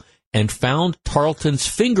vehicle and found Tarleton's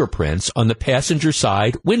fingerprints on the passenger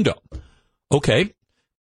side window. Okay.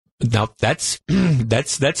 Now that's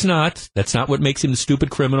not what makes him the stupid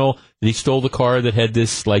criminal that he stole the car that had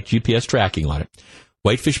this like GPS tracking on it.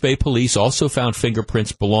 Whitefish Bay police also found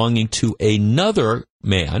fingerprints belonging to another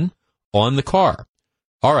man on the car.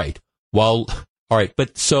 But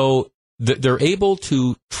so they're able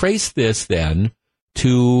to trace this then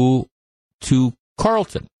to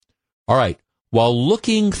Carlton. All right. While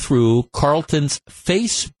looking through Carlton's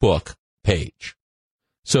Facebook page.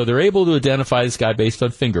 So they're able to identify this guy based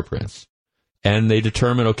on fingerprints. And they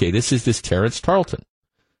determine, okay, this is this Terrence Tarleton.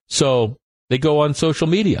 So they go on social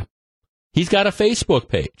media. He's got a Facebook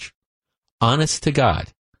page. Honest to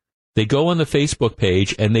God. They go on the Facebook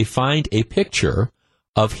page and they find a picture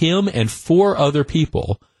of him and 4 other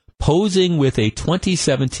people posing with a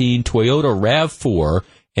 2017 Toyota RAV4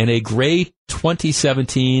 and a gray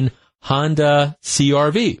 2017 Honda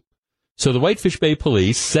CR-V. So the Whitefish Bay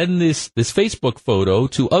police send this Facebook photo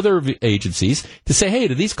to other agencies to say, hey,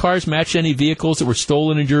 do these cars match any vehicles that were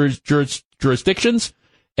stolen in jurisdictions?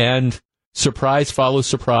 And surprise follows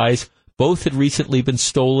surprise. Both had recently been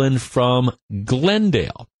stolen from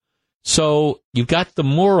Glendale. So you've got the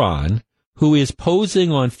moron who is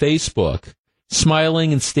posing on Facebook,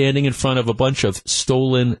 smiling and standing in front of a bunch of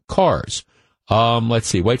stolen cars. Let's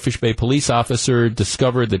see. Whitefish Bay police officer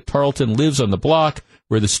discovered that Tarleton lives on the block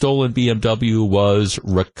where the stolen BMW was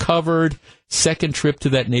recovered. Second trip to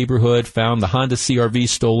that neighborhood found the Honda CR-V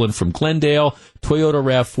stolen from Glendale, Toyota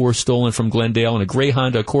RAV4 stolen from Glendale, and a gray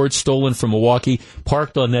Honda Accord stolen from Milwaukee,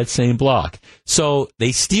 parked on that same block. So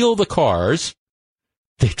they steal the cars,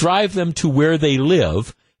 they drive them to where they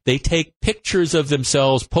live, they take pictures of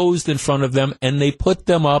themselves posed in front of them, and they put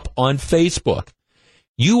them up on Facebook.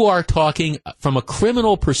 You are talking from a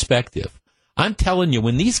criminal perspective. I'm telling you,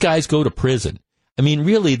 when these guys go to prison, I mean,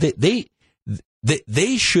 really,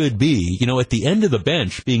 they should be, at the end of the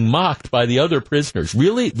bench being mocked by the other prisoners.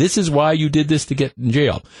 Really? This is why you did this, to get in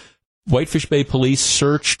jail? Whitefish Bay police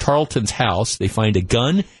search Tarleton's house. They find a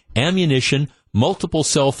gun, ammunition, multiple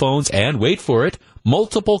cell phones, and, wait for it,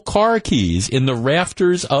 multiple car keys in the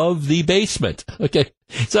rafters of the basement. Okay,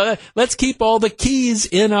 so let's keep all the keys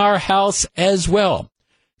in our house as well.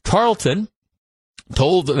 Tarleton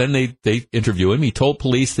told, then they interview him, he told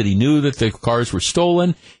police that he knew that the cars were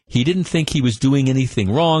stolen. He didn't think he was doing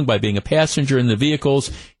anything wrong by being a passenger in the vehicles.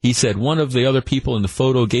 He said one of the other people in the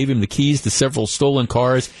photo gave him the keys to several stolen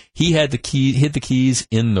cars. He had hid the keys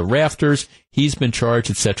in the rafters. He's been charged,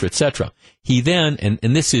 etc., etc. He then,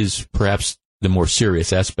 and this is perhaps the more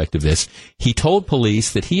serious aspect of this, he told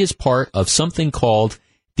police that he is part of something called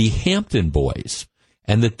the Hampton Boys,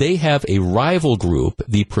 and that they have a rival group,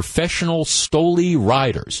 the Professional Stoley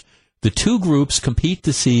Riders. The two groups compete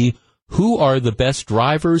to see who are the best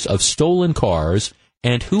drivers of stolen cars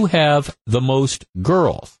and who have the most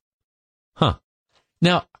girls.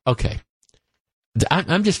 Now, okay,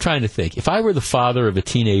 I'm just trying to think. If I were the father of a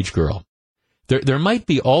teenage girl, there might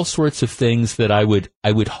be all sorts of things that I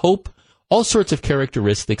would hope, all sorts of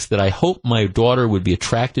characteristics that I hope my daughter would be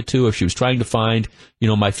attracted to if she was trying to find,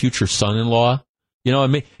 my future son-in-law.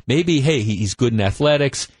 Maybe, hey, he's good in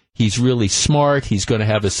athletics. He's really smart. He's going to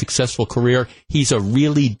have a successful career. He's a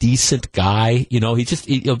really decent guy.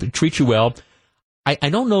 He'll treat you well. I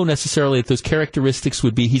don't know necessarily if those characteristics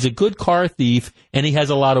would be he's a good car thief and he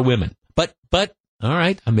has a lot of women. But all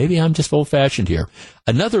right, maybe I'm just old-fashioned here.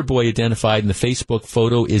 Another boy identified in the Facebook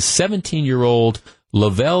photo is 17-year-old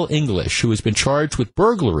Lavelle English, who has been charged with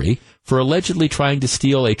burglary for allegedly trying to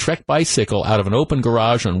steal a Trek bicycle out of an open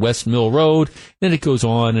garage on West Mill Road. Then it goes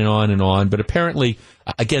on and on and on. But apparently,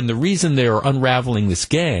 again, the reason they are unraveling this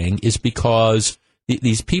gang is because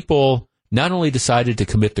these people not only decided to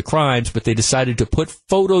commit the crimes, but they decided to put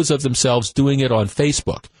photos of themselves doing it on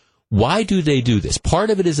Facebook. Why do they do this?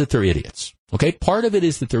 Part of it is that they're idiots. Okay? Part of it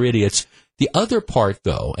is that they're idiots. The other part,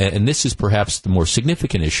 though, and this is perhaps the more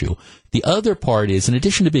significant issue, the other part is, in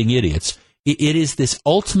addition to being idiots, it is this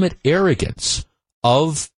ultimate arrogance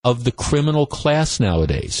of the criminal class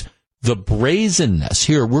nowadays. The brazenness.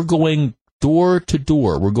 Here, we're going door to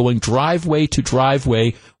door. We're going driveway to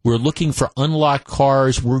driveway. We're looking for unlocked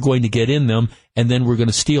cars. We're going to get in them, and then we're going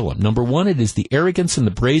to steal them. Number one, it is the arrogance and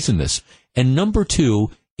the brazenness. And number two,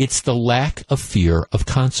 it's the lack of fear of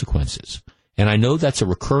consequences. And I know that's a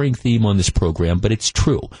recurring theme on this program, but it's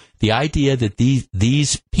true. The idea that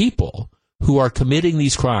these people who are committing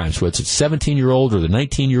these crimes, whether it's a 17-year-old or the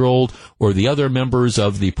 19-year-old or the other members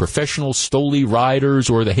of the Professional Stoley Riders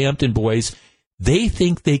or the Hampton Boys, they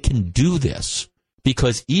think they can do this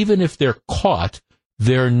because even if they're caught,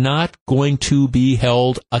 they're not going to be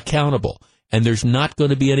held accountable. And there's not going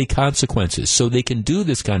to be any consequences. So they can do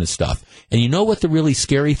this kind of stuff. And you know what the really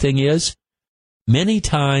scary thing is? Many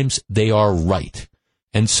times they are right.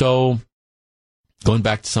 And so, going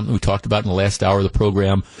back to something we talked about in the last hour of the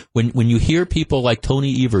program, when you hear people like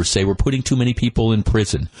Tony Evers say we're putting too many people in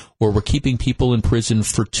prison or we're keeping people in prison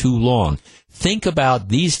for too long, think about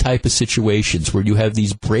these type of situations where you have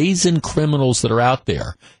these brazen criminals that are out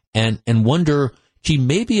there and wonder, gee,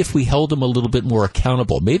 maybe if we held them a little bit more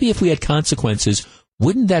accountable, maybe if we had consequences,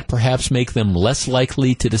 wouldn't that perhaps make them less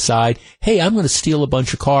likely to decide, hey, I'm going to steal a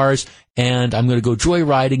bunch of cars and I'm going to go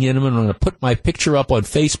joyriding in them and I'm going to put my picture up on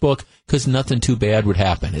Facebook because nothing too bad would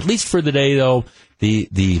happen. At least for the day, though,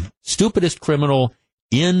 the stupidest criminal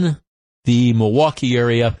in the Milwaukee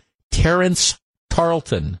area, Terrence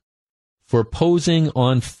Tarleton, for posing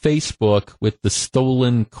on Facebook with the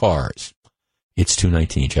stolen cars. It's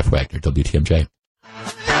 2:19. Jeff Wagner, WTMJ.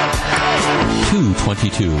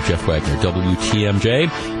 2:22, Jeff Wagner, WTMJ.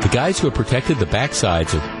 The guys who have protected the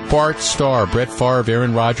backsides of Bart Starr, Brett Favre,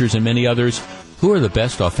 Aaron Rodgers, and many others, who are the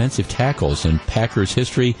best offensive tackles in Packers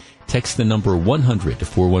history? Text the number 100 to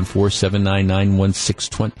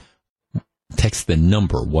 414-799-1620. Text the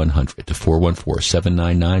number 100 to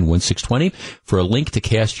 414-799-1620 for a link to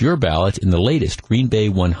cast your ballot in the latest Green Bay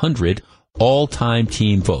 100 all-time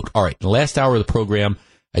team vote. All right, in the last hour of the program,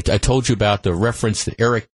 I told you about the reference that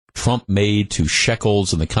Eric Trump made to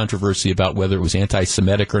shekels and the controversy about whether it was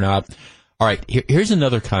anti-Semitic or not. All right, here's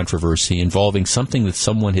another controversy involving something that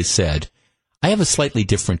someone has said. I have a slightly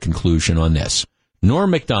different conclusion on this. Norm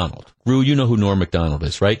Macdonald. Rue, you know who Norm Macdonald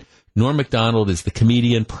is, right? Norm Macdonald is the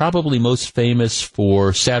comedian probably most famous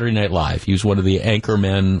for Saturday Night Live. He was one of the anchor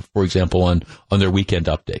men, for example, on their Weekend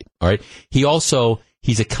Update. All right.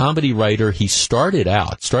 He's a comedy writer. He started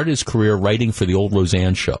his career writing for the old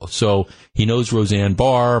Roseanne show. So he knows Roseanne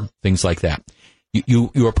Barr, things like that.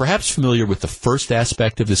 You are perhaps familiar with the first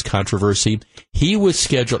aspect of this controversy. He was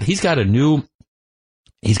scheduled. He's got a new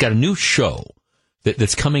show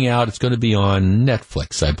that's coming out. It's going to be on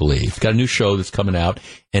Netflix, I believe. He's got a new show that's coming out,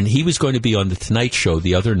 and he was going to be on the Tonight Show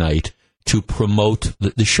the other night to promote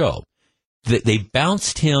the show. They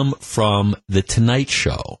bounced him from the Tonight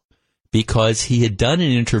Show because he had done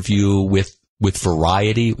an interview with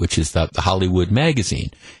Variety, which is the Hollywood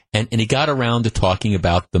magazine, and he got around to talking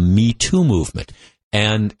about the Me Too movement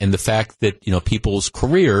and the fact that, people's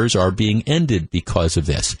careers are being ended because of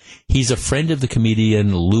this. He's a friend of the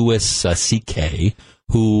comedian Louis C.K.,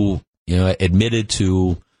 who, admitted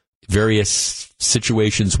to various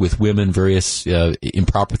situations with women, various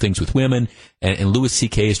improper things with women, and Louis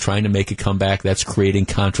C.K. is trying to make a comeback. That's creating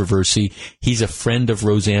controversy. He's a friend of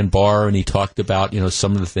Roseanne Barr, and he talked about,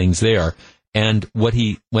 some of the things there. And what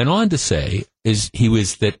he went on to say is he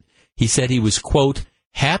said he was, quote,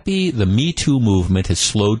 happy the Me Too movement has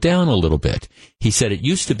slowed down a little bit. He said it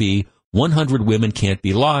used to be 100 women can't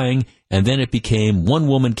be lying, and then it became one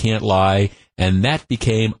woman can't lie, and that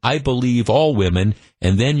became I believe all women,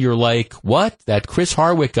 and then you're like, what? That Chris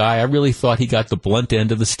Hardwick guy, I really thought he got the blunt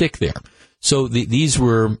end of the stick there. So these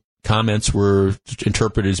comments were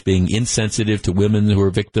interpreted as being insensitive to women who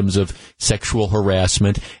are victims of sexual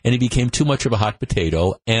harassment, and he became too much of a hot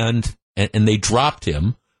potato, and they dropped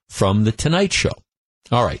him from the Tonight Show.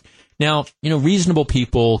 All right. Now, reasonable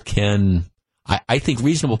people can, I think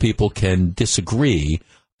reasonable people can disagree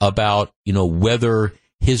about, whether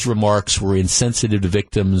his remarks were insensitive to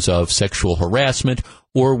victims of sexual harassment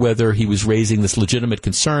or whether he was raising this legitimate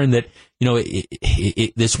concern that,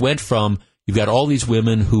 this went from, you've got all these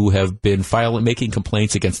women who have been making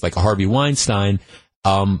complaints against like a Harvey Weinstein,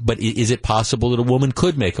 but is it possible that a woman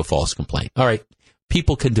could make a false complaint? All right.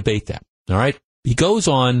 People can debate that. All right. He goes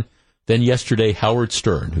on then yesterday, Howard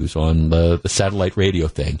Stern, who's on the satellite radio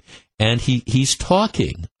thing, and he's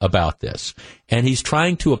talking about this, and he's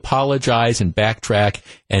trying to apologize and backtrack,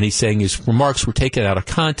 and he's saying his remarks were taken out of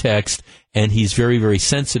context, and he's very, very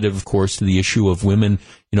sensitive, of course, to the issue of women,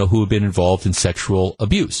 who have been involved in sexual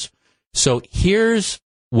abuse. So here's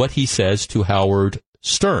what he says to Howard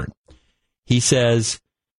Stern. He says,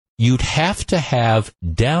 you'd have to have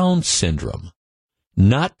Down syndrome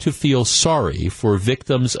not to feel sorry for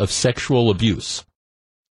victims of sexual abuse.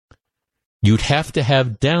 You'd have to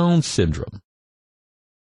have Down syndrome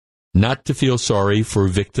not to feel sorry for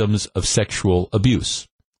victims of sexual abuse.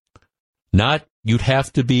 Not you'd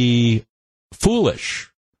have to be foolish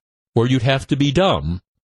or you'd have to be dumb.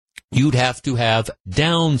 You'd have to have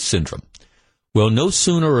Down syndrome. Well, no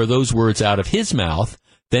sooner are those words out of his mouth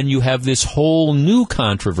than you have this whole new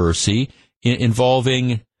controversy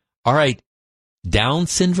involving, all right, Down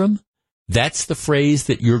syndrome? That's the phrase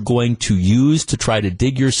that you're going to use to try to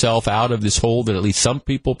dig yourself out of this hole that at least some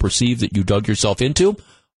people perceive that you dug yourself into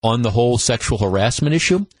on the whole sexual harassment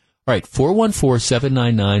issue? All right,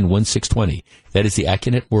 414-799-1620. That is the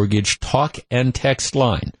Acunet Mortgage talk and text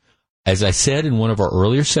line. As I said in one of our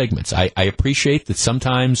earlier segments, I appreciate that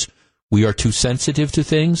sometimes we are too sensitive to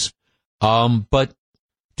things, but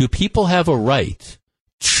do people have a right?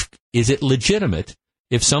 Is it legitimate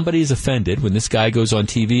if somebody is offended when this guy goes on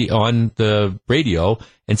TV, on the radio,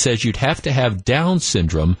 and says you'd have to have Down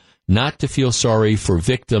syndrome not to feel sorry for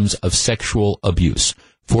victims of sexual abuse?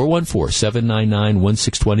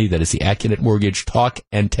 414-799-1620. That is the Acunet Mortgage talk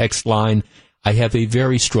and text line. I have a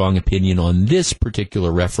very strong opinion on this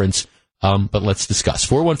particular reference, but let's discuss.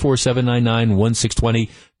 414-799-1620.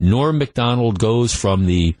 Norm Macdonald goes from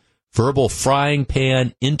the verbal frying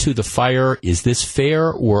pan into the fire. Is this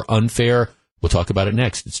fair or unfair? We'll talk about it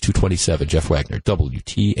next. It's 2:27. Jeff Wagner,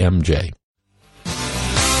 WTMJ.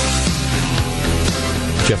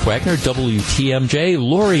 Jeff Wagner, WTMJ.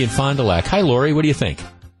 Lori in Fond du Lac. Hi, Lori. What do you think?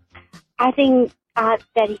 I think that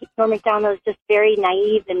Norm Macdonald is just very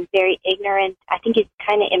naive and very ignorant. I think he's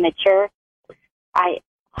kind of immature.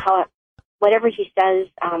 Whatever he says,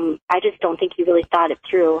 I just don't think he really thought it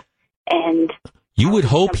through. And you would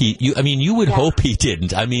hope hope he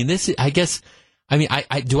didn't. I mean, this. I guess. I mean,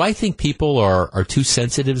 I think people are too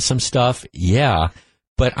sensitive to some stuff? Yeah,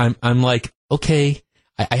 but I'm like, okay.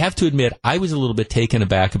 I have to admit, I was a little bit taken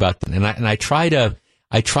aback about that, and I try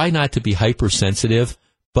not to be hypersensitive,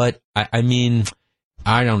 but I mean,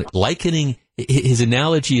 I don't likening. His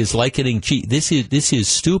analogy is likening. Gee, this is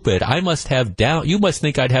stupid. You must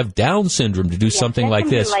think I'd have Down syndrome to do something like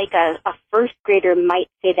this. Like a first grader might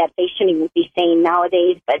say that they shouldn't even be saying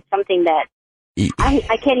nowadays, but something that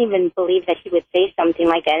I can't even believe that he would say something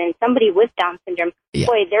like that. And somebody with Down syndrome,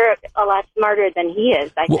 boy, they're a lot smarter than he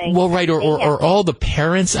is, I think. Well, right, or all the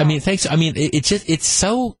parents. I mean, thanks. I mean, it's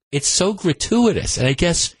so gratuitous. And I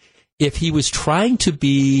guess if he was trying to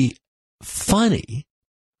be funny,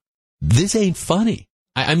 this ain't funny.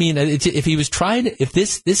 I mean, if he was trying to, if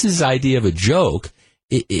this is his idea of a joke,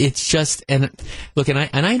 it's just, and look, and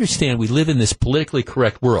I understand we live in this politically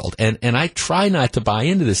correct world, and I try not to buy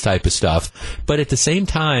into this type of stuff, but at the same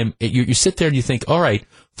time, you sit there and you think, all right,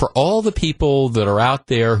 for all the people that are out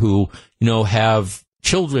there who, have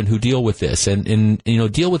children who deal with this and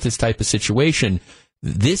deal with this type of situation,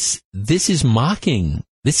 this is mocking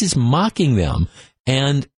them,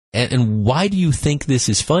 and why do you think this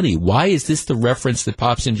is funny? Why is this the reference that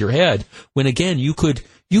pops into your head when, again, you could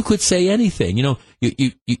say anything?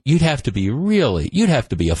 You'd have to be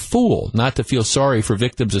a fool not to feel sorry for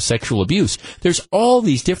victims of sexual abuse. There's all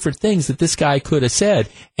these different things that this guy could have said,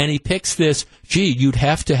 and he picks this, you'd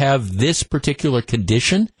have to have this particular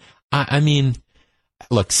condition. I mean,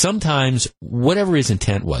 look, sometimes whatever his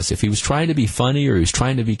intent was, if he was trying to be funny or he was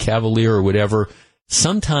trying to be cavalier or whatever,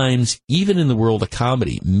 sometimes, even in the world of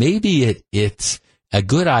comedy, maybe it's a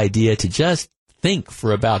good idea to just think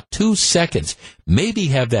for about 2 seconds. Maybe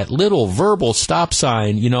have that little verbal stop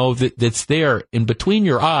sign, that's there in between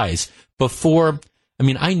your eyes before. I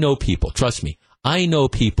mean, I know people, trust me. I know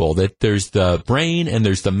people that there's the brain and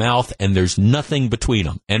there's the mouth and there's nothing between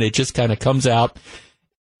them. And it just kind of comes out.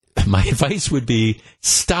 My advice would be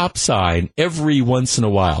stop sign every once in a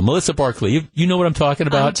while. Melissa Barkley, you know what I'm talking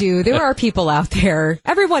about? I do. There are people out there.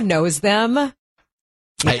 Everyone knows them.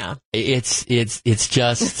 Yeah. It's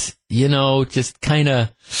just, just kind of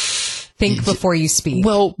think before you speak.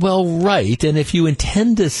 Well, right. And if you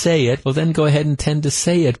intend to say it, well, then go ahead and intend to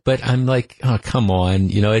say it. But I'm like, oh, come on.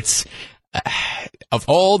 It's of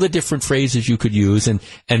all the different phrases you could use, and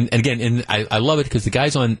again, I love it because the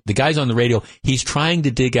guy's on the radio. He's trying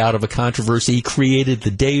to dig out of a controversy he created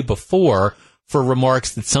the day before for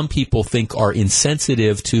remarks that some people think are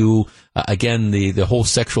insensitive to, again, the whole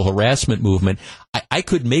sexual harassment movement. I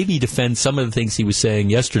could maybe defend some of the things he was saying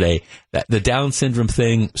yesterday. That the Down syndrome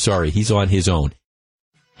thing, sorry, he's on his own.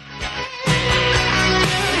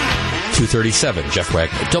 2:37, Jeff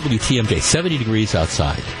Wagner, WTMJ, 70 degrees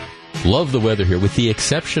outside. Love the weather here, with the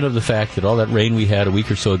exception of the fact that all that rain we had a week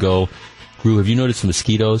or so ago grew. Have you noticed the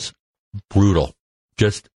mosquitoes? Brutal.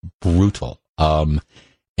 Just brutal.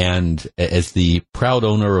 And as the proud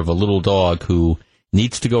owner of a little dog who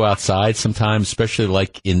needs to go outside sometimes, especially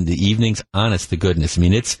like in the evenings, honest to goodness. I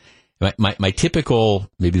mean, it's my typical,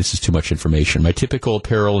 maybe this is too much information, my typical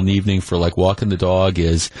apparel in the evening for like walking the dog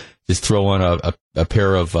is just throw on a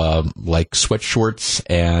pair of like sweat shorts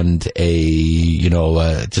and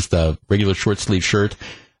just a regular short sleeve shirt.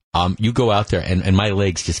 You go out there and my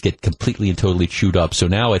legs just get completely and totally chewed up. So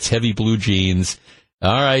now it's heavy blue jeans.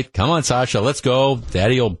 All right, come on, Sasha, let's go.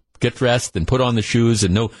 Daddy'll get dressed and put on the shoes,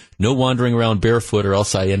 and no wandering around barefoot, or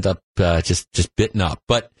else I end up just bitten up.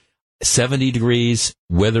 But 70 degrees,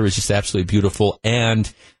 weather is just absolutely beautiful,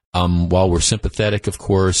 and while we're sympathetic, of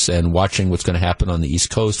course, and watching what's going to happen on the East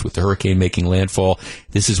Coast with the hurricane making landfall,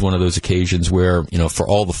 this is one of those occasions where, for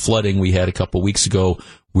all the flooding we had a couple weeks ago,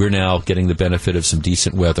 we're now getting the benefit of some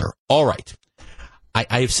decent weather. All right.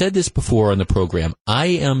 I have said this before on the program. I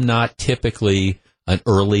am not typically an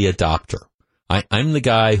early adopter. I'm the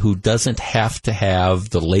guy who doesn't have to have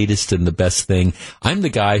the latest and the best thing. I'm the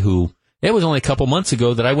guy who, it was only a couple months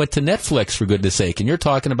ago that I went to Netflix, for goodness sake, and you're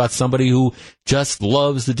talking about somebody who just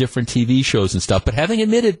loves the different TV shows and stuff. But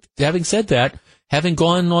having said that, having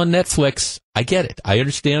gone on Netflix, I get it. I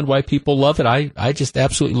understand why people love it. I just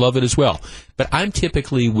absolutely love it as well. But I'm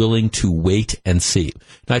typically willing to wait and see.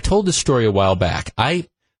 And I told this story a while back.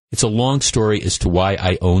 It's a long story as to why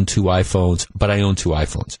I own 2 iPhones, but I own 2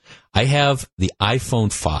 iPhones. I have the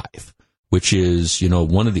iPhone 5, which is,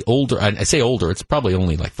 one of the older, I say older, it's probably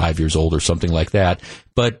only like 5 years old or something like that,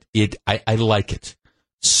 but I like it.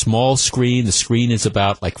 Small screen, the screen is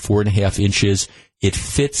about like 4.5 inches. It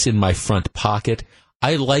fits in my front pocket.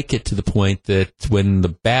 I like it to the point that when the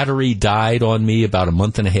battery died on me about a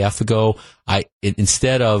month and a half ago,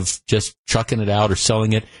 instead of just chucking it out or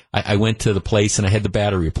selling it, I went to the place and I had the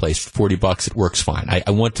battery replaced for $40. It works fine. I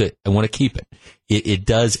want to keep it. It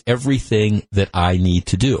does everything that I need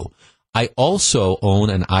to do. I also own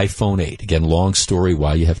an iPhone 8. Again, long story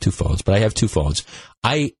why you have 2 phones, but I have 2 phones.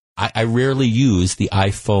 I I rarely use the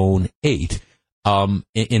iPhone 8.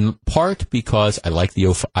 In part because I like the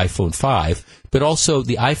iPhone 5, but also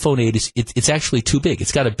the iPhone 8 it's actually too big.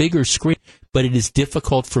 It's got a bigger screen, but it is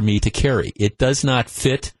difficult for me to carry. It does not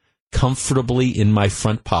fit comfortably in my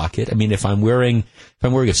front pocket. I mean, if I'm wearing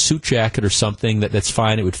a suit jacket or something, that's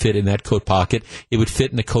fine. It would fit in that coat pocket. It would fit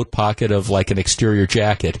in the coat pocket of like an exterior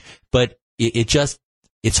jacket, but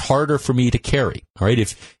it's harder for me to carry. All right.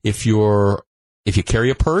 If you carry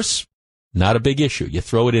a purse, not a big issue. You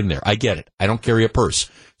throw it in there. I get it. I don't carry a purse.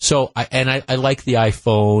 So I like the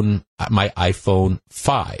iPhone, my iPhone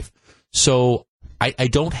 5. So I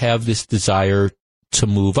don't have this desire to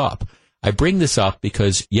move up. I bring this up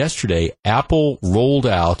because yesterday Apple rolled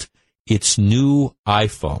out its new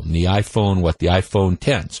iPhone, the iPhone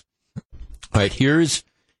 10s. All right, here's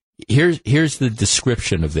the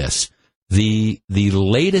description of this. The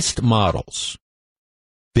latest models,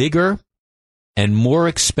 bigger and more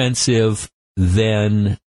expensive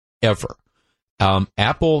than ever.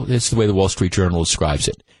 Apple, this is the way the Wall Street Journal describes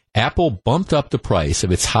it. Apple bumped up the price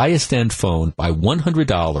of its highest-end phone by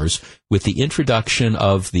 $100 with the introduction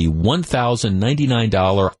of the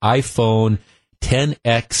 $1,099 iPhone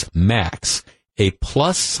 10X Max, a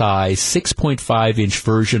plus-size 6.5-inch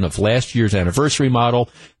version of last year's anniversary model.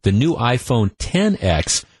 The new iPhone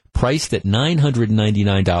 10X, priced at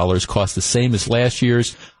 $999, cost the same as last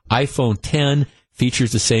year's. iPhone 10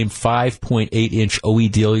 features the same 5.8-inch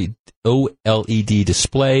OLED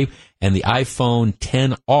display, and the iPhone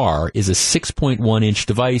 10R is a 6.1-inch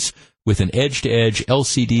device with an edge-to-edge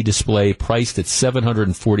LCD display priced at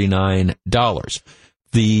 $749.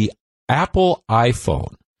 The Apple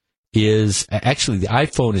iPhone the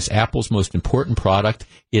iPhone is Apple's most important product.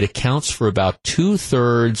 It accounts for about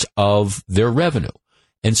 2/3 of their revenue.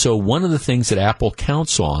 And so one of the things that Apple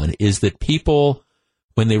counts on is that people,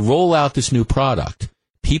 when they roll out this new product,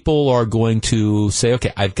 people are going to say,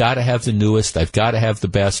 okay, I've got to have the newest, I've got to have the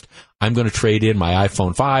best, I'm going to trade in my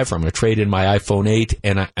iPhone 5, or I'm going to trade in my iPhone 8,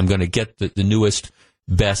 and I'm going to get the newest,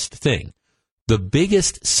 best thing. The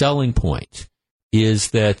biggest selling point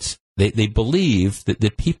is that they believe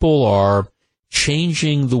that people are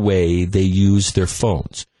changing the way they use their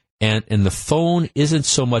phones. And the phone isn't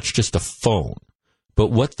so much just a phone, but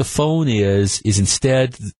what the phone is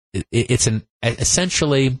instead, it's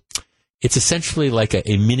essentially like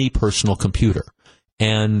a mini personal computer.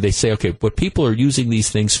 And they say, okay, what people are using these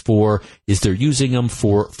things for is they're using them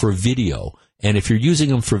for video. And if you're using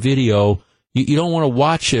them for video, you don't want to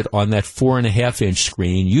watch it on that 4.5-inch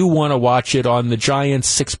screen. You want to watch it on the giant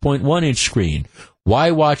 6.1-inch screen.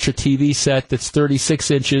 Why watch a TV set that's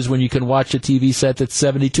 36 inches when you can watch a TV set that's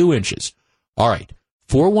 72 inches? All right.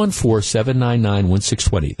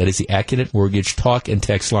 414-799-1620. That is the Accident Mortgage talk and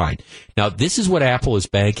text line. Now, this is what Apple is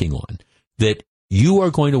banking on, that you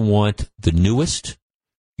are going to want the newest,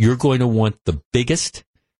 you're going to want the biggest,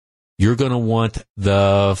 you're going to want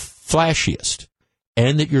the flashiest,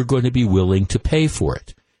 and that you're going to be willing to pay for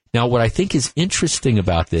it. Now, what I think is interesting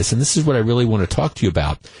about this, and this is what I really want to talk to you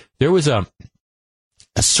about, there was a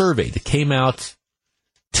survey that came out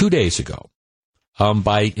 2 days ago.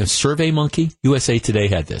 By SurveyMonkey. USA Today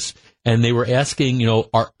had this. And they were asking,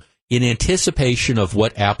 in anticipation of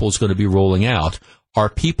what Apple's going to be rolling out,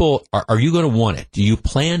 are you going to want it? Do you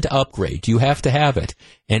plan to upgrade? Do you have to have it?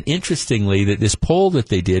 And interestingly, this poll that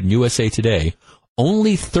they did in USA Today,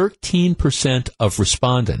 only 13% of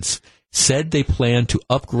respondents said they plan to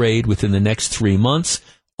upgrade within the next 3 months.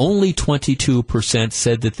 Only 22%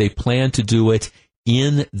 said that they plan to do it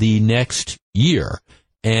in the next year.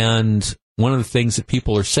 And one of the things that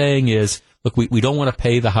people are saying is, look, we don't want to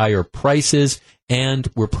pay the higher prices, and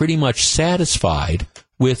we're pretty much satisfied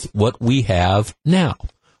with what we have now. All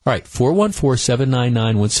right,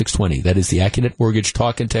 414-799-1620. That is the Accident Mortgage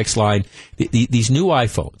talk and text line. These new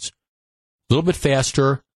iPhones, a little bit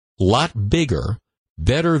faster, a lot bigger,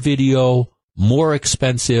 better video, more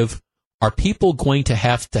expensive. Are people going to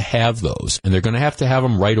have those? And they're going to have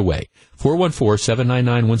them right away.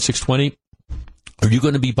 414-799-1620. Are you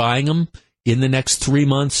going to be buying them in the next 3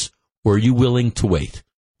 months, or are you willing to wait?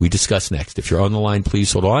 We discuss next. If you're on the line,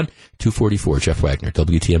 please hold on. 244, Jeff Wagner,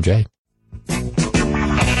 WTMJ.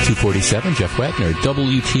 247, Jeff Wagner,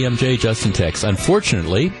 WTMJ, Justin Tex.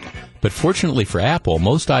 Unfortunately, but fortunately for Apple,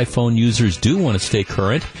 most iPhone users do want to stay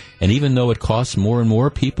current, and even though it costs more and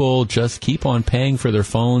more, people just keep on paying for their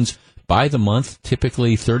phones by the month,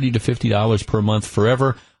 typically $30 to $50 per month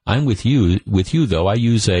forever. I'm with you though. I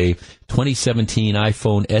use a 2017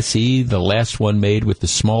 iPhone SE, the last one made with the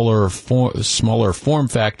smaller form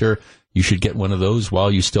factor. You should get one of those while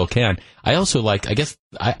you still can. I also like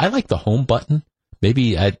the home button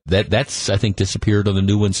maybe that's, I think, disappeared on the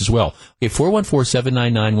new ones as well. Okay,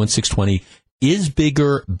 414-799-1620 is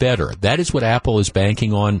bigger, better. That is what Apple is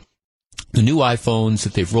banking on. The new iPhones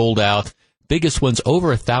that they've rolled out, biggest ones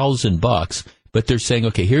over $1,000, but they're saying,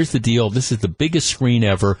 okay, here's the deal. This is the biggest screen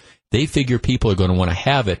ever. They figure people are going to want to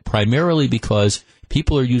have it primarily because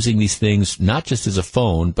people are using these things not just as a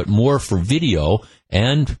phone, but more for video.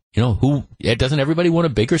 And, doesn't everybody want a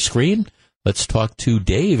bigger screen? Let's talk to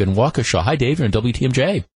Dave in Waukesha. Hi, Dave. You're on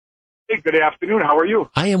WTMJ. Hey, good afternoon. How are you?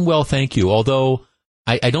 I am well, thank you. Although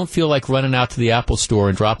I don't feel like running out to the Apple store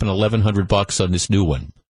and dropping $1,100 on this new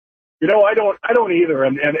one. I don't either.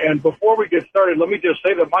 And before we get started, let me just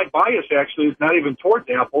say that my bias actually is not even towards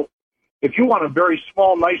Apple. If you want a very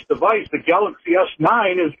small, nice device, the Galaxy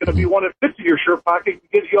S9 is going to be one that fits in your shirt pocket and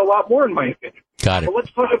gives you a lot more, in my opinion. Got it. So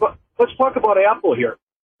let's talk about Apple here.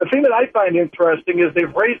 The thing that I find interesting is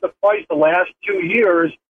they've raised the price the last 2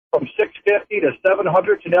 years from $650 to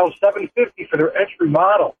 $700 to now $750 for their entry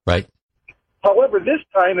model. Right. However, this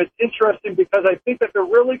time it's interesting because I think that they're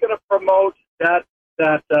really going to promote that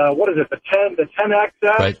what is it, the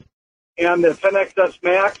 10XS right. and the 10XS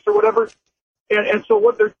Max or whatever. And so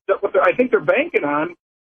what I think they're banking on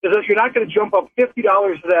is that you're not going to jump up $50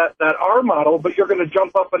 to that R model, but you're going to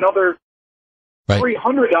jump up another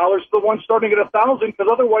 $300 to the one starting at $1,000, because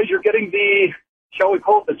otherwise you're getting the, shall we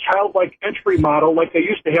call it, the childlike entry model like they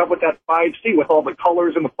usused to have with that 5C with all the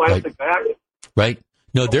colors and the plastic back. Right.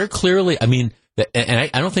 No, they're clearly, and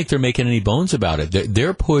I don't think they're making any bones about it.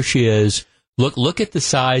 Their push is, Look at the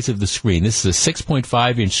size of the screen. This is a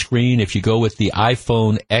 6.5-inch screen. If you go with the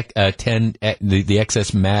iPhone 10, the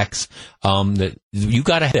XS Max, you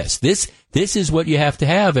got to have this. This is what you have to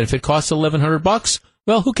have. And if it costs $1,100,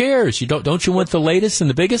 well, who cares? Don't you want the latest and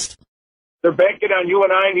the biggest? They're banking on you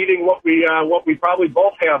and I needing what we probably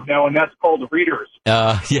both have now, and that's called readers.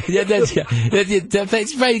 That's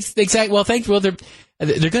right. Exactly. Well, thanks. Well, they're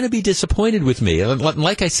going to be disappointed with me.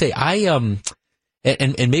 Like I say,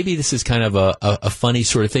 And maybe this is kind of a funny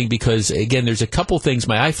sort of thing because, again, there's a couple things.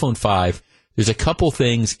 My iPhone 5, there's a couple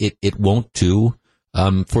things it won't do.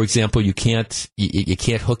 For example, you can't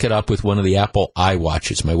hook it up with one of the Apple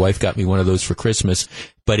iWatches. My wife got me one of those for Christmas,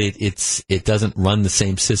 but it doesn't run the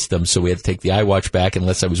same system, so we had to take the iWatch back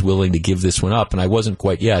unless I was willing to give this one up, and I wasn't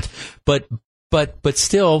quite yet. But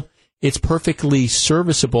still, it's perfectly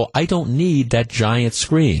serviceable. I don't need that giant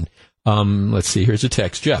screen. Let's see. Here's a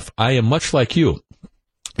text. Jeff, I am much like you.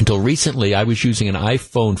 Until recently, I was using an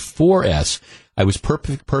iPhone 4S. I was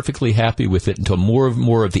perfectly happy with it until more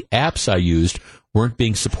of the apps I used weren't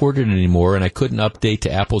being supported anymore, and I couldn't update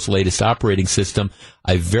to Apple's latest operating system.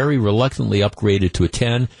 I very reluctantly upgraded to a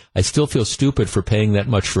 10. I still feel stupid for paying that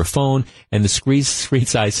much for a phone, and the screen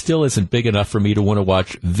size still isn't big enough for me to want to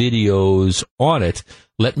watch videos on it.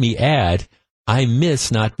 Let me add, I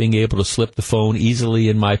miss not being able to slip the phone easily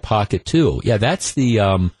in my pocket, too. Yeah, that's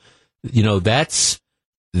the,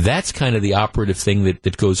 that's kind of the operative thing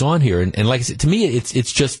that goes on here. And like I said, to me,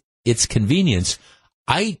 it's convenience.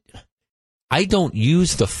 I don't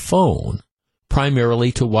use the phone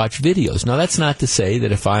primarily to watch videos. Now, that's not to say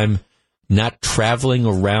that if I'm not traveling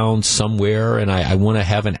around somewhere and I want to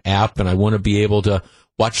have an app and I want to be able to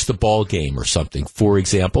watch the ball game or something, for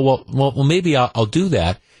example, well, maybe I'll do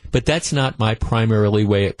that. But that's not my primary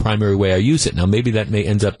way I use it. Now, maybe that may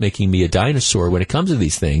end up making me a dinosaur when it comes to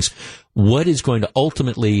these things. What is going to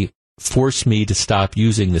ultimately force me to stop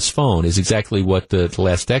using this phone is exactly what the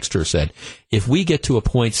last texter said. If we get to a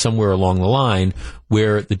point somewhere along the line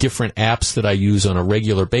where the different apps that I use on a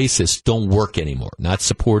regular basis don't work anymore, not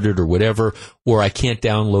supported or whatever, or I can't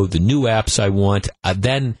download the new apps I want,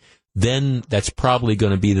 then that's probably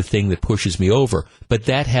going to be the thing that pushes me over. But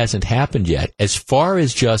that hasn't happened yet. As far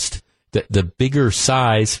as just the bigger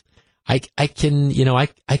size, I can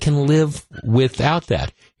live without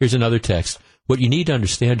that. Here's another text. What you need to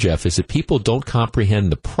understand, Jeff, is that people don't comprehend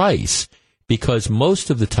the price because most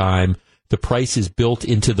of the time the price is built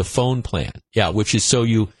into the phone plan. Yeah, which is so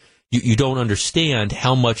you don't understand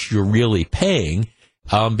how much you're really paying.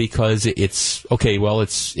 Because it's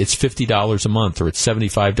 $50 a month or it's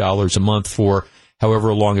 $75 a month for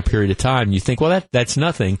however long a period of time. You think, well, that's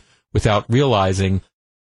nothing, without realizing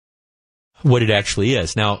what it actually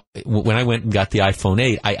is. Now, when I went and got the iPhone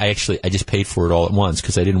 8, I just paid for it all at once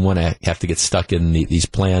because I didn't want to have to get stuck in these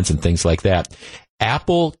plans and things like that.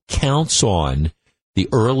 Apple counts on the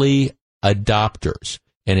early adopters,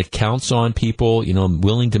 and it counts on people,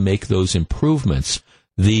 willing to make those improvements.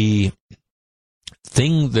 The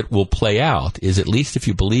thing that will play out is, at least if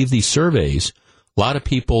you believe these surveys, a lot of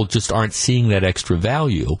people just aren't seeing that extra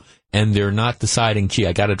value. and they're not deciding, gee,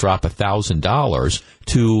 I got to drop $1,000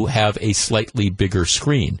 to have a slightly bigger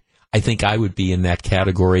screen. I think I would be in that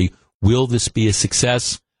category. Will this be a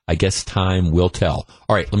success? I guess time will tell.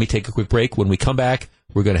 All right, let me take a quick break. When we come back,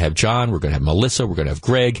 we're going to have John, we're going to have Melissa, we're going to have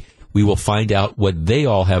Greg. We will find out what they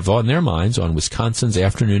all have on their minds on Wisconsin's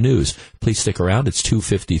Afternoon News. Please stick around. It's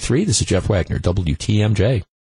 2:53. This is Jeff Wagner, WTMJ.